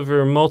families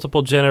over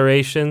multiple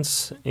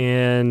generations,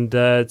 and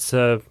it's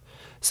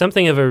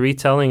something of a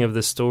retelling of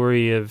the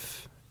story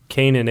of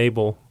Cain and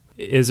Abel.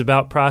 Is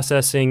about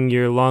processing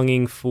your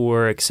longing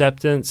for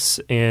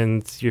acceptance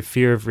and your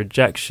fear of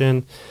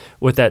rejection,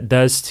 what that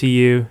does to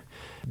you.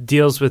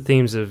 Deals with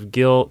themes of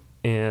guilt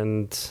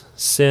and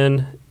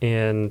sin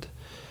and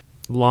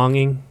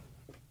longing.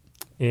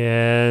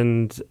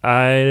 And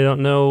I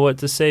don't know what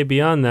to say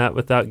beyond that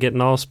without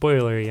getting all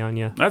spoilery on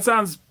you. That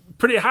sounds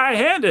pretty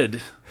high-handed.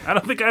 I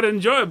don't think I'd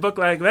enjoy a book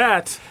like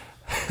that.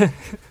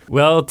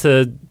 Well,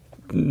 to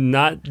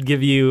not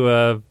give you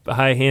a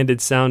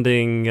high-handed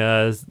sounding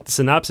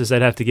synopsis,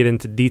 I'd have to get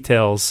into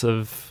details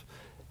of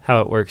how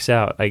it works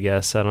out, I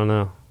guess. I don't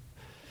know.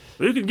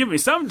 Well, you can give me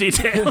some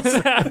details.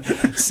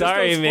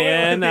 Sorry,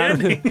 man.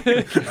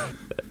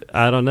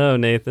 I don't know,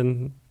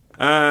 Nathan.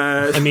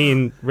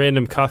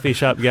 Random coffee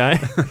shop guy.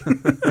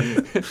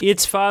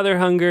 It's father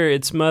hunger.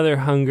 It's mother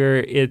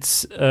hunger.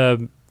 It's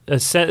the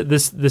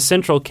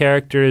central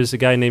character is a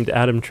guy named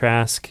Adam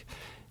Trask,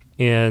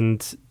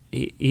 and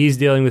he's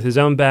dealing with his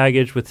own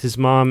baggage with his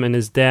mom and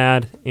his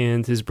dad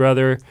and his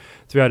brother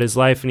throughout his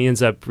life, and he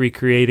ends up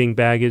recreating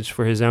baggage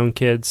for his own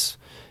kids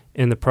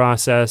in the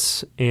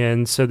process.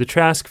 And so the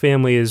Trask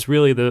family is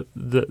really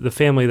the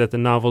family that the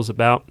novel's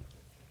about.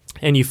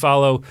 And you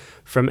follow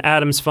from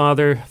Adam's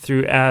father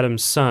through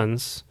Adam's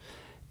sons.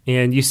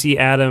 And you see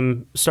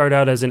Adam start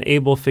out as an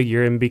Abel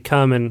figure and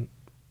become an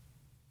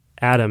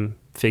Adam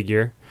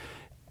figure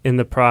in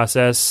the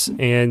process.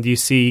 And you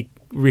see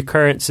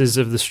recurrences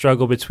of the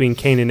struggle between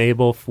Cain and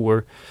Abel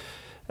for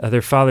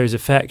their father's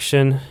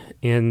affection,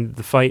 and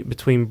the fight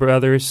between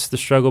brothers, the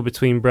struggle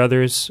between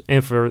brothers,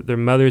 and for their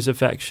mother's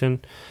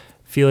affection,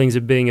 feelings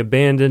of being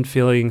abandoned,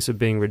 feelings of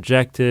being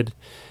rejected,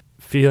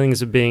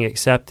 feelings of being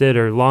accepted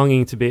or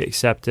longing to be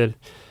accepted.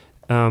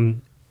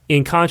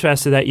 In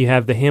contrast to that, you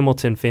have the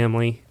Hamilton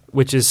family,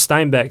 which is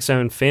Steinbeck's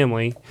own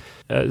family.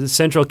 The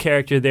central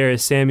character there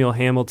is Samuel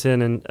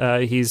Hamilton,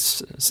 and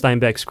he's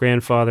Steinbeck's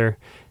grandfather.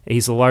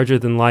 He's a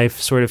larger-than-life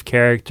sort of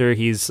character.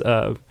 He's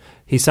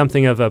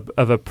something of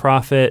a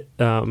prophet.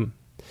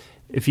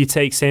 If you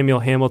take Samuel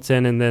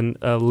Hamilton and then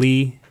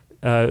Lee,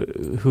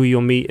 who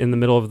you'll meet in the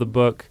middle of the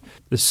book,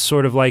 this is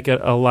sort of like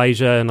a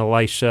Elijah and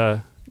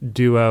Elisha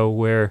duo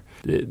where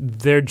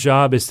their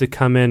job is to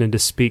come in and to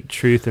speak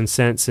truth and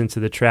sense into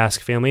the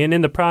Trask family. And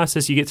in the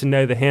process, you get to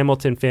know the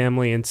Hamilton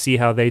family and see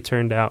how they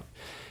turned out.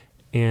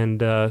 And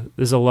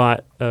there's a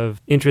lot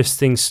of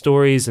interesting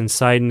stories and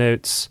side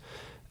notes.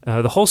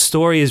 The whole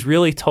story is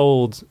really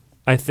told,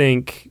 I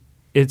think,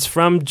 it's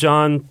from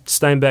John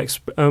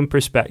Steinbeck's own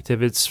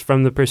perspective. It's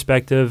from the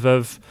perspective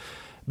of,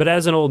 but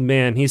as an old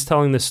man, he's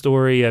telling the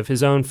story of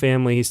his own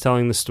family. He's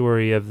telling the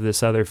story of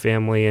this other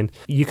family, and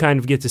you kind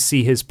of get to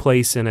see his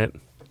place in it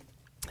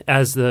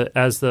as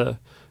the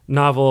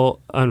novel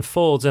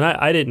unfolds. And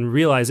I didn't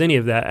realize any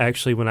of that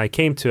actually when I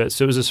came to it.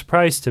 So it was a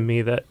surprise to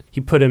me that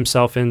he put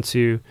himself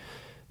into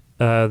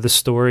the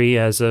story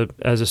as a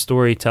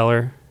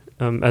storyteller,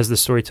 as the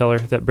storyteller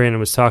that Brandon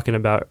was talking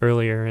about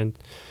earlier. And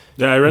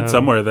yeah, I read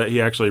somewhere that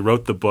he actually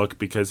wrote the book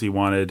because he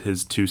wanted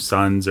his 2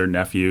 sons or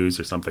nephews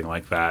or something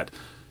like that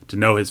to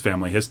know his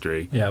family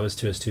history. Yeah, it was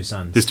to his 2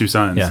 sons. His 2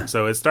 sons. Yeah.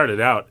 So it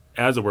started out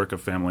as a work of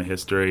family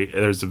history.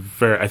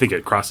 I think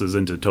it crosses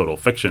into total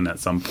fiction at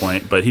some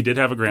point, but he did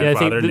have a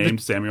grandfather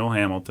named Samuel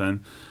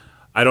Hamilton.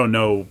 I don't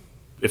know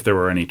if there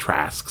were any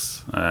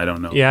Trasks. I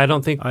don't know. Yeah, I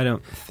don't think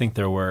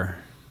there were.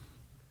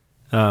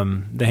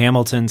 The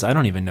Hamiltons, I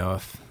don't even know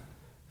if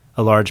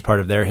a large part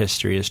of their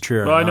history is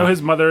true or not. I know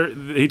his mother,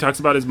 he talks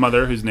about his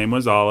mother, whose name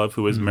was Olive,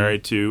 who was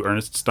married to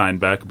Ernest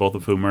Steinbeck, both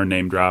of whom are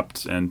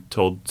name-dropped and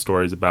told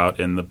stories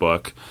about in the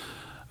book.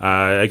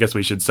 I guess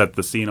we should set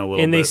the scene a little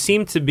bit. And they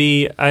seem to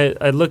be,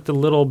 I looked a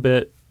little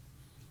bit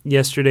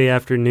yesterday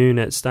afternoon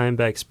at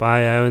Steinbeck's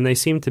bio, and they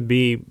seem to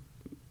be,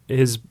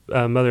 his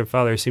mother and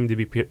father seem to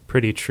be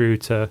pretty true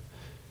to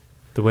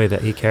the way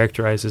that he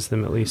characterizes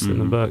them, at least in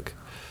the book.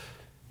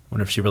 I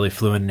wonder if she really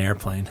flew in an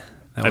airplane.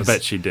 I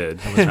bet she did.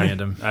 That was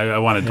random. I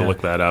wanted to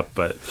look that up,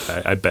 but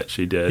I bet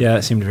she did. Yeah,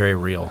 it seemed very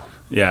real.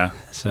 Yeah.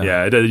 So.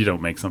 Yeah, you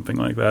don't make something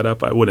like that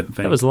up, I wouldn't think.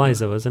 That was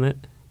Liza, wasn't it?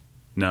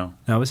 No.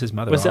 No, it was his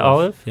mother. Was it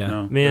Olive? Yeah.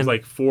 No. Man, there's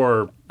like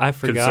 4 I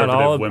forgot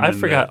conservative women. I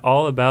forgot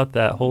all about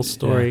that whole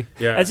story.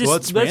 Yeah. That's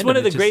random. one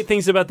of the great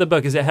things about the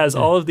book is it has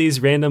all of these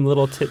random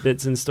little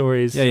tidbits and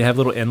stories. Yeah, you have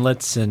little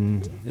inlets,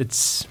 and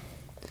it's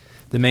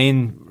the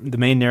main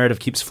narrative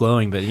keeps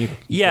flowing, but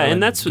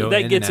and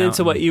that gets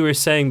into what you were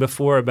saying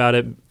before about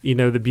it. You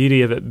know, the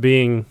beauty of it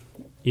being,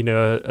 you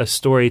know, a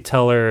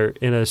storyteller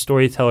in a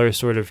storyteller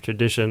sort of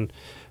tradition,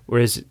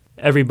 whereas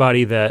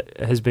everybody that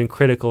has been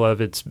critical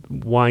of its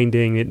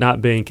winding, it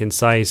not being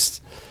concise,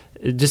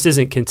 it just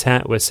isn't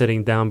content with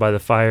sitting down by the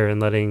fire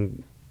and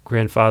letting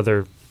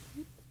grandfather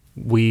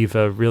weave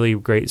a really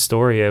great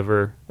story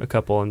over a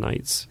couple of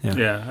nights.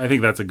 Yeah, I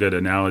think that's a good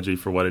analogy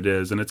for what it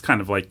is. And it's kind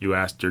of like you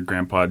asked your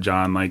grandpa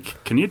John,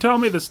 like, can you tell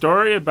me the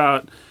story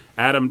about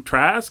Adam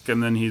Trask?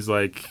 And then he's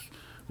like,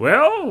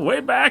 well,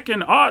 way back in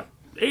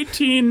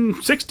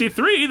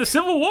 1863, the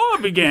Civil War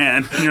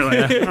began. And you're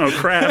like, oh,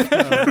 crap.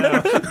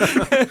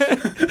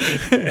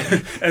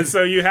 And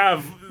so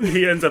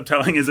he ends up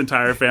telling his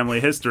entire family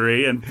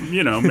history. And,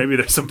 you know, maybe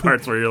there's some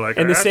parts where you're like,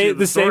 and the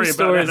same story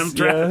about Adam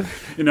Trask. Yeah.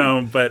 You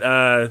know, but...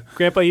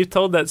 Grandpa, you've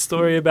told that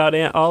story about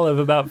Aunt Olive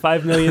about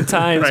 5 million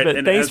times, right,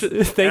 but thanks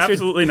for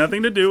absolutely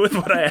nothing to do with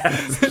what I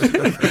asked.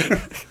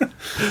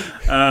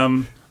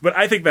 But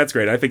I think that's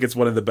great. I think it's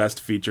one of the best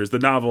features. The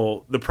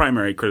novel, the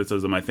primary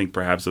criticism, I think,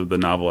 perhaps, of the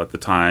novel at the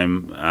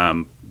time,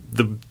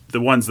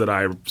 the ones that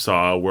I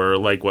saw were,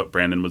 like what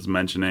Brandon was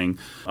mentioning,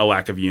 a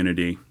lack of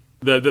unity.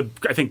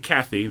 I think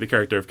Kathy, the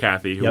character of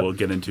Kathy, who we'll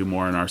get into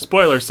more in our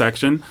spoiler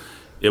section,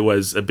 it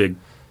was a big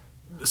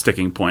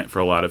sticking point for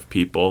a lot of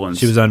people. And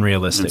she was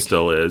unrealistic. And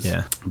still is.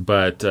 Yeah.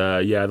 But,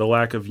 the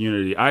lack of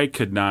unity. I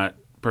could not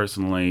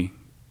personally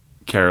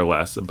care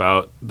less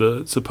about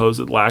the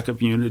supposed lack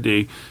of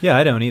unity. Yeah,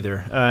 I don't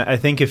either. I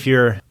think if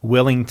you're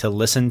willing to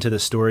listen to the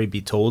story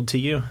be told to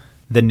you,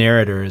 the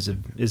narrator is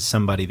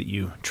somebody that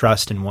you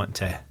trust and want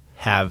to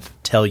have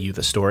tell you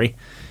the story.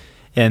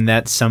 And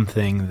that's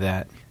something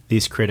that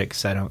these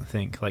critics, I don't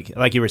think,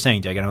 like you were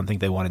saying, Jack, I don't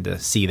think they wanted to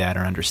see that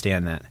or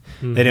understand that.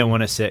 Mm-hmm. They didn't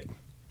want to sit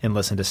and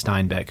listen to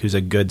Steinbeck, who's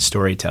a good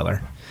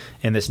storyteller,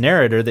 and this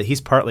narrator that he's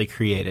partly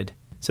created.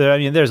 So, I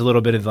mean, there's a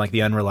little bit of like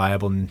the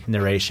unreliable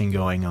narration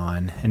going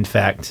on. In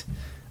fact,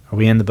 are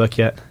we in the book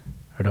yet?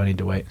 Or do I need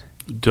to wait?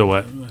 To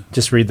what?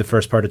 Just read the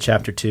first part of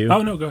chapter 2.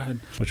 Oh, no, go ahead.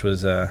 Which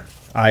was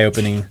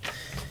eye-opening.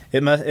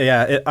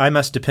 I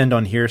must depend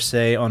on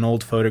hearsay, on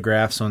old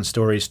photographs, on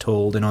stories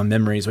told, and on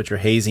memories which are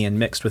hazy and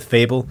mixed with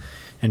fable,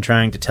 and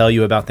trying to tell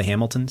you about the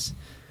Hamiltons,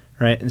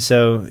 right? And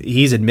so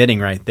he's admitting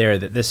right there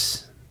that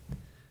this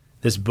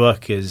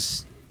book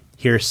is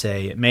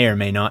hearsay. It may or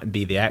may not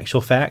be the actual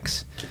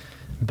facts,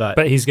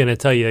 but he's going to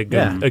tell you a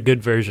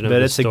good version of the story.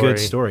 But it's a good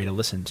story to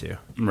listen to,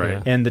 Right?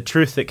 Yeah. And the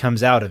truth that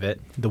comes out of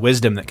it, the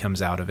wisdom that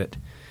comes out of it,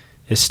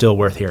 is still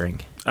worth hearing.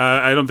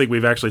 I don't think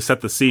we've actually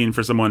set the scene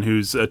for someone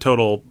who's a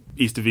total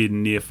East of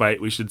Eden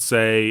neophyte. We should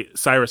say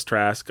Cyrus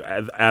Trask,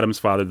 Adam's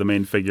father, the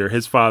main figure.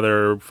 His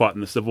father fought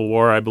in the Civil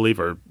War, I believe,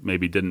 or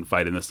maybe didn't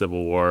fight in the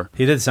Civil War.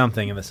 He did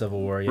something in the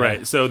Civil War, yeah.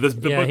 Right. So the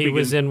book he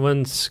was in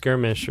one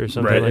skirmish or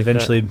something Right. like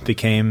Eventually that.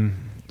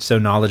 became so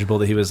knowledgeable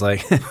that he was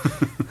like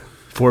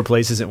 4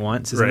 places at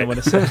once. Isn't that what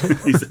it said?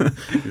 he's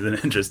an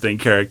interesting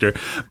character.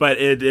 But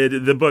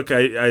the book,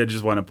 I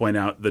just want to point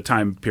out the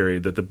time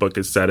period that the book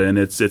is set in.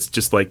 It's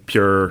just like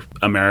pure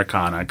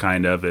Americana,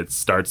 kind of. It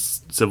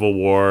starts Civil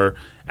War.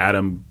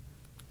 Adam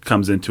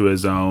comes into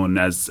his own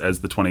as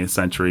the 20th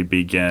century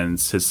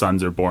begins. His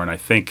sons are born, I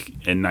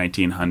think, in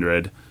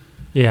 1900.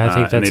 Yeah, I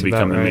think that's and they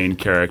become about the right. main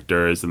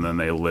characters, and then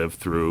they live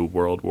through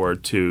World War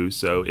II.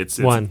 So it's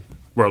World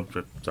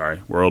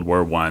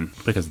War I,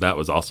 because that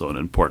was also an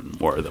important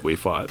war that we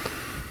fought.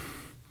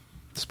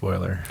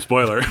 Spoiler.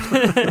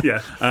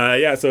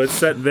 Yeah. So it's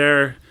set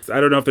there. I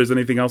don't know if there's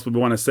anything else we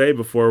want to say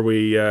before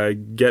we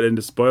get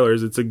into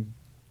spoilers. It's a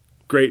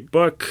great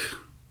book.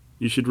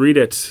 You should read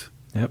it.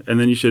 Yep. And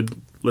then you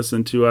should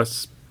listen to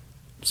us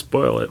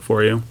spoil it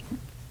for you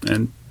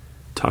and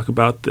talk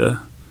about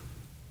the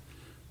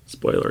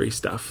spoilery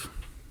stuff.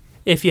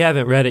 If you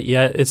haven't read it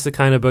yet, it's the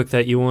kind of book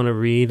that you want to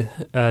read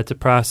to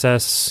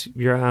process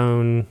your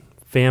own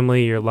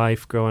family, your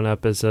life growing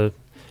up as a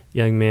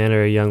young man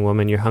or a young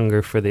woman, your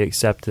hunger for the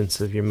acceptance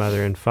of your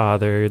mother and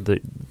father, the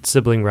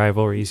sibling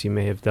rivalries you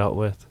may have dealt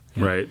with.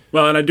 Yeah. Right.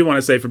 Well, and I do want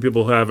to say for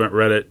people who haven't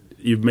read it,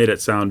 you've made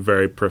it sound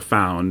very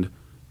profound,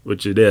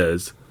 which it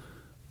is,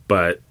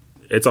 but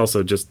it's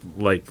also just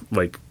like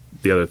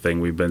the other thing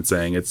we've been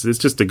saying. It's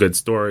just a good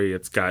story.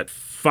 It's got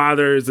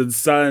fathers and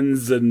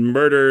sons and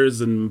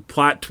murders and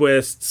plot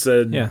twists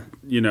and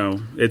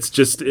it's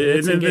just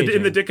It's in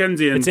the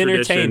Dickensian it's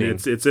tradition. entertaining.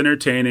 It's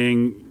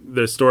entertaining.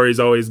 The story's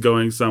always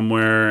going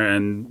somewhere,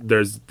 and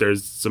there's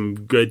some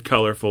good,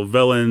 colorful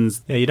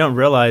villains. Yeah, you don't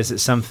realize that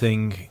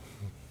something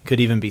could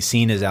even be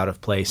seen as out of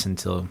place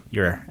until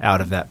you're out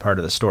of that part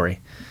of the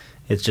story.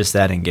 It's just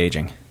that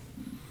engaging.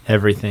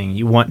 Everything,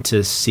 you want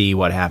to see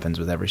what happens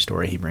with every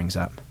story he brings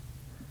up.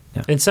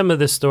 Yeah. And some of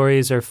the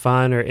stories are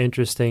fun or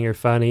interesting or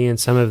funny, and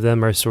some of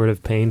them are sort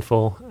of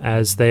painful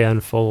as they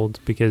unfold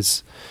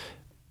because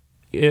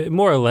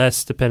more or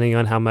less depending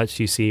on how much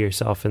you see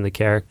yourself in the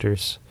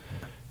characters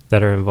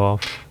that are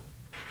involved.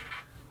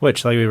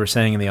 Which, like we were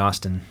saying in the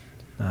Austin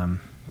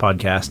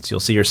podcasts,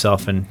 you'll see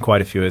yourself in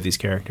quite a few of these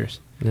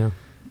characters. Yeah.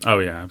 Oh,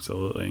 yeah,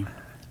 absolutely.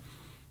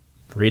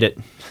 Read it.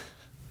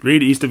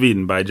 Read East of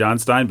Eden by John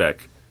Steinbeck,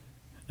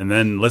 and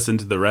then listen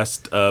to the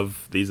rest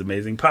of these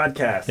amazing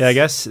podcasts. Yeah, I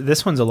guess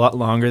this one's a lot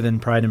longer than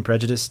Pride and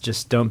Prejudice.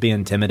 Just don't be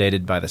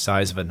intimidated by the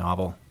size of a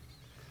novel.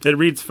 It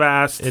reads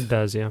fast. It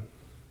does, yeah.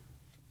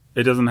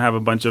 It doesn't have a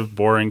bunch of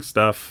boring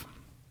stuff.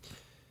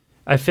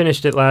 I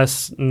finished it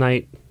last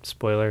night,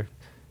 spoiler,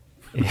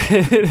 or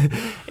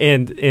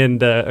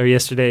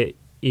yesterday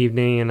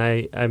evening, and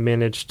I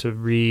managed to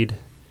read,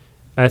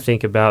 I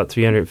think, about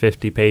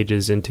 350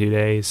 pages in 2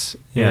 days.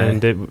 Yeah.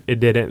 And it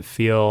didn't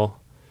feel,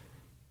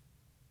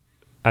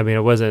 I mean,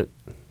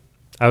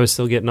 I was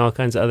still getting all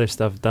kinds of other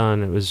stuff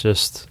done. It was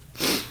just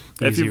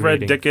If easy you've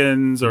read reading.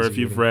 Dickens or Easy if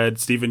you've reading. read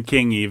Stephen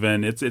King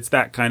even, it's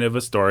that kind of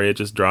a story. It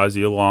just draws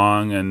you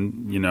along,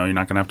 and you're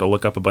not going to have to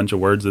look up a bunch of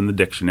words in the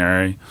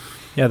dictionary.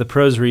 Yeah, the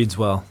prose reads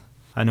well.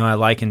 I know I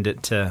likened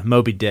it to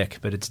Moby Dick,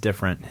 but it's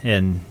different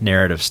in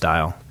narrative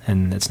style,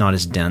 and it's not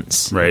as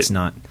dense. Right. It's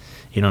not.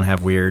 You don't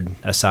have weird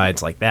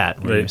asides like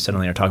that where Right. you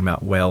suddenly are talking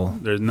about whale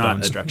There's not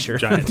bone a structure.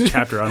 giant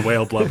chapter on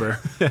whale blubber.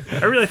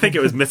 I really think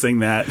it was missing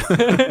that.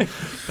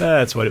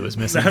 That's what it was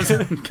missing.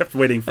 I kept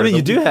waiting for I mean, the-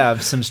 you do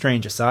have some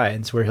strange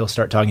asides where he'll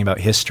start talking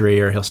about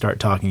history or he'll start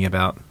talking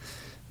about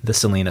the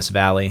Salinas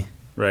Valley.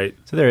 Right.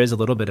 So there is a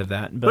little bit of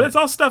that. But it's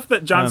all stuff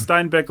that John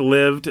Steinbeck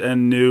lived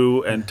and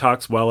knew and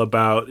talks well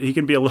about. He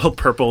can be a little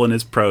purple in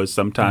his prose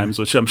sometimes,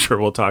 which I'm sure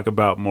we'll talk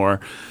about more.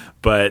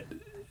 But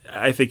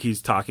I think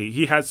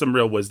he has some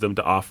real wisdom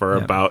to offer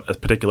about a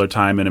particular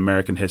time in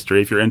American history.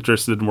 If you're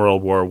interested in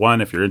World War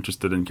I, if you're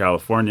interested in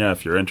California,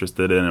 if you're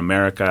interested in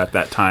America at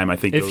that time, I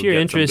think If you're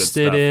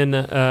interested in,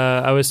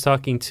 I was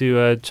talking to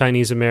a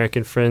Chinese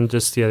American friend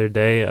just the other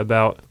day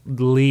about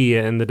Lee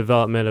and the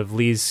development of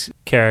Lee's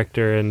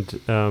character,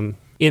 and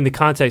in the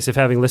context of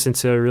having listened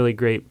to a really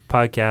great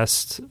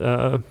podcast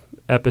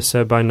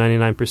episode by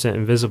 99%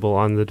 Invisible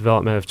on the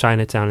development of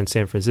Chinatown in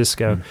San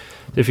Francisco.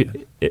 Did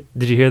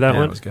you hear that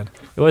one? It was good.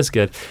 It was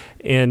good.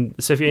 And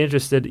so if you're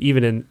interested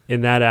even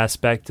in that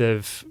aspect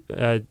of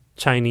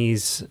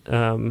Chinese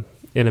in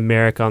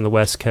America on the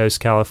West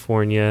Coast,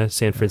 California,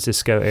 San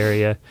Francisco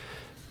area,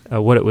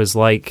 what it was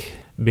like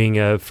being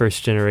a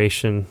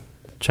first-generation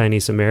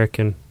Chinese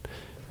American.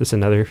 That's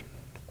another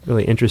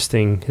really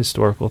interesting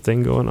historical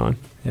thing going on.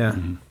 Yeah.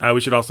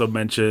 We should also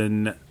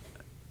mention,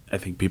 I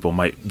think people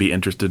might be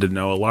interested to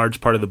know, a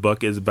large part of the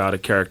book is about a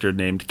character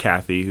named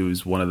Kathy,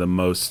 who's one of the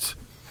most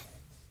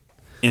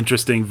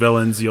interesting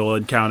villains you'll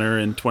encounter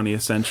in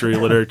 20th century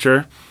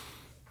literature.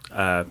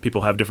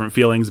 People have different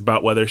feelings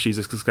about whether she's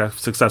a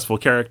successful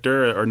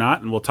character or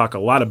not, and we'll talk a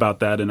lot about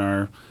that in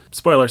our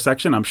spoiler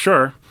section, I'm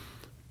sure.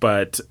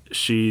 But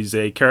she's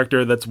a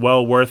character that's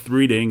well worth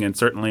reading and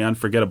certainly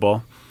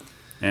unforgettable.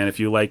 And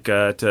if you like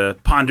to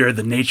ponder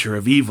the nature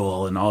of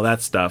evil and all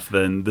that stuff,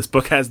 then this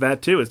book has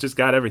that too. It's just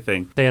got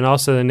everything. And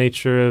also the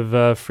nature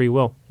of free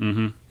will.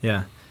 Mm-hmm.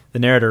 Yeah. The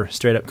narrator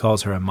straight up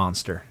calls her a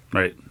monster.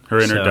 Right. Her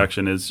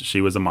introduction is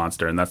she was a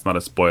monster, and that's not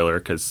a spoiler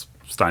because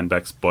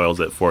Steinbeck spoils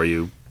it for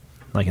you.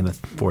 Like in the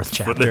fourth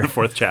chapter. The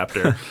fourth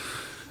chapter.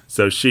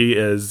 So she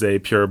is a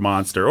pure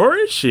monster. Or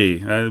is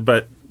she?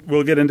 But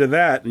we'll get into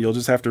that, and you'll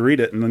just have to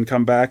read it and then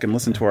come back and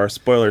listen to our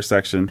spoiler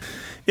section.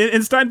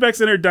 In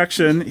Steinbeck's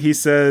introduction, he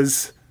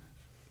says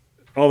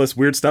all this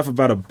weird stuff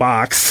about a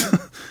box.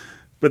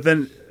 But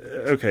then,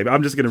 okay,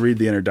 I'm just going to read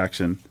the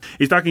introduction.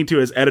 He's talking to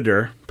his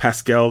editor,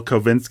 Pascal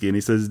Kovinsky, and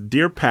he says,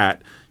 "Dear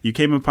Pat, you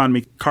came upon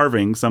me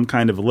carving some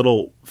kind of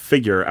little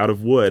figure out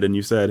of wood, and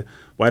you said,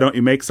 'Why don't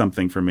you make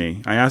something for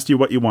me?' I asked you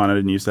what you wanted,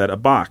 and you said, 'A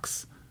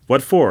box.'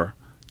 'What for?'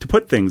 'To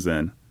put things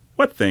in.'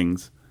 'What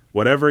things?'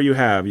 'Whatever you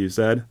have,' you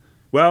said.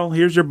 'Well,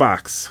 here's your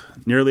box.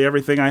 Nearly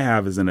everything I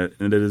have is in it,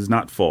 and it is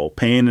not full.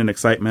 Pain and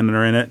excitement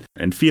are in it,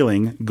 and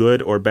feeling,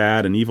 good or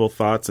bad, and evil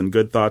thoughts and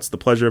good thoughts, the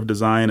pleasure of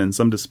design, and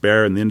some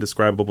despair, and the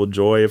indescribable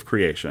joy of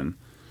creation."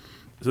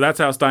 So that's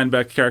how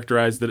Steinbeck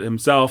characterized it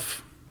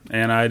himself,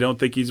 and I don't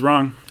think he's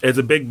wrong. It's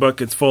a big book.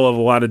 It's full of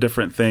a lot of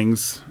different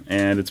things,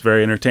 and it's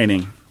very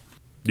entertaining.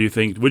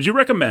 Would you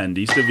recommend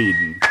East of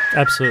Eden?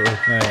 Absolutely.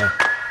 Oh,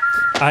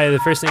 yeah. The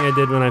first thing I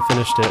did when I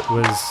finished it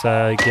was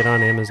get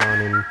on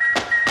Amazon and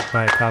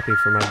buy a copy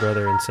for my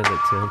brother and send it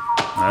to him.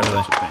 That's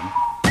such a thing.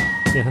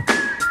 Yeah.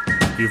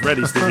 If you've read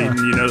East of Eden,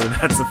 you know that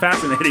that's a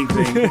fascinating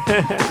thing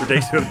for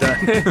Dave to have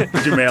done.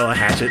 Did you mail a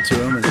hatchet to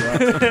him as well?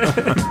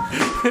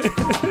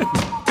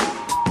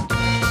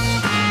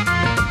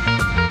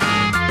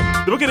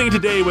 The book ending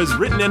today was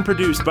written and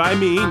produced by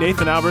me,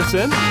 Nathan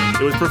Alberson.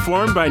 It was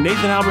performed by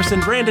Nathan Alberson,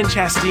 Brandon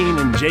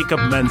Chastain, and Jacob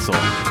Menzel.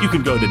 You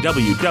can go to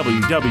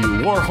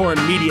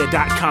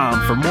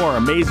www.warhornmedia.com for more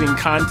amazing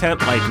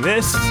content like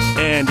this.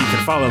 And you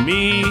can follow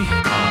me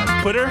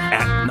on Twitter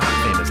at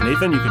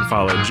NotFamousNathan. You can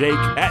follow Jake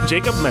at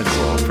Jacob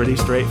Menzel. Pretty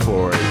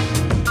straightforward.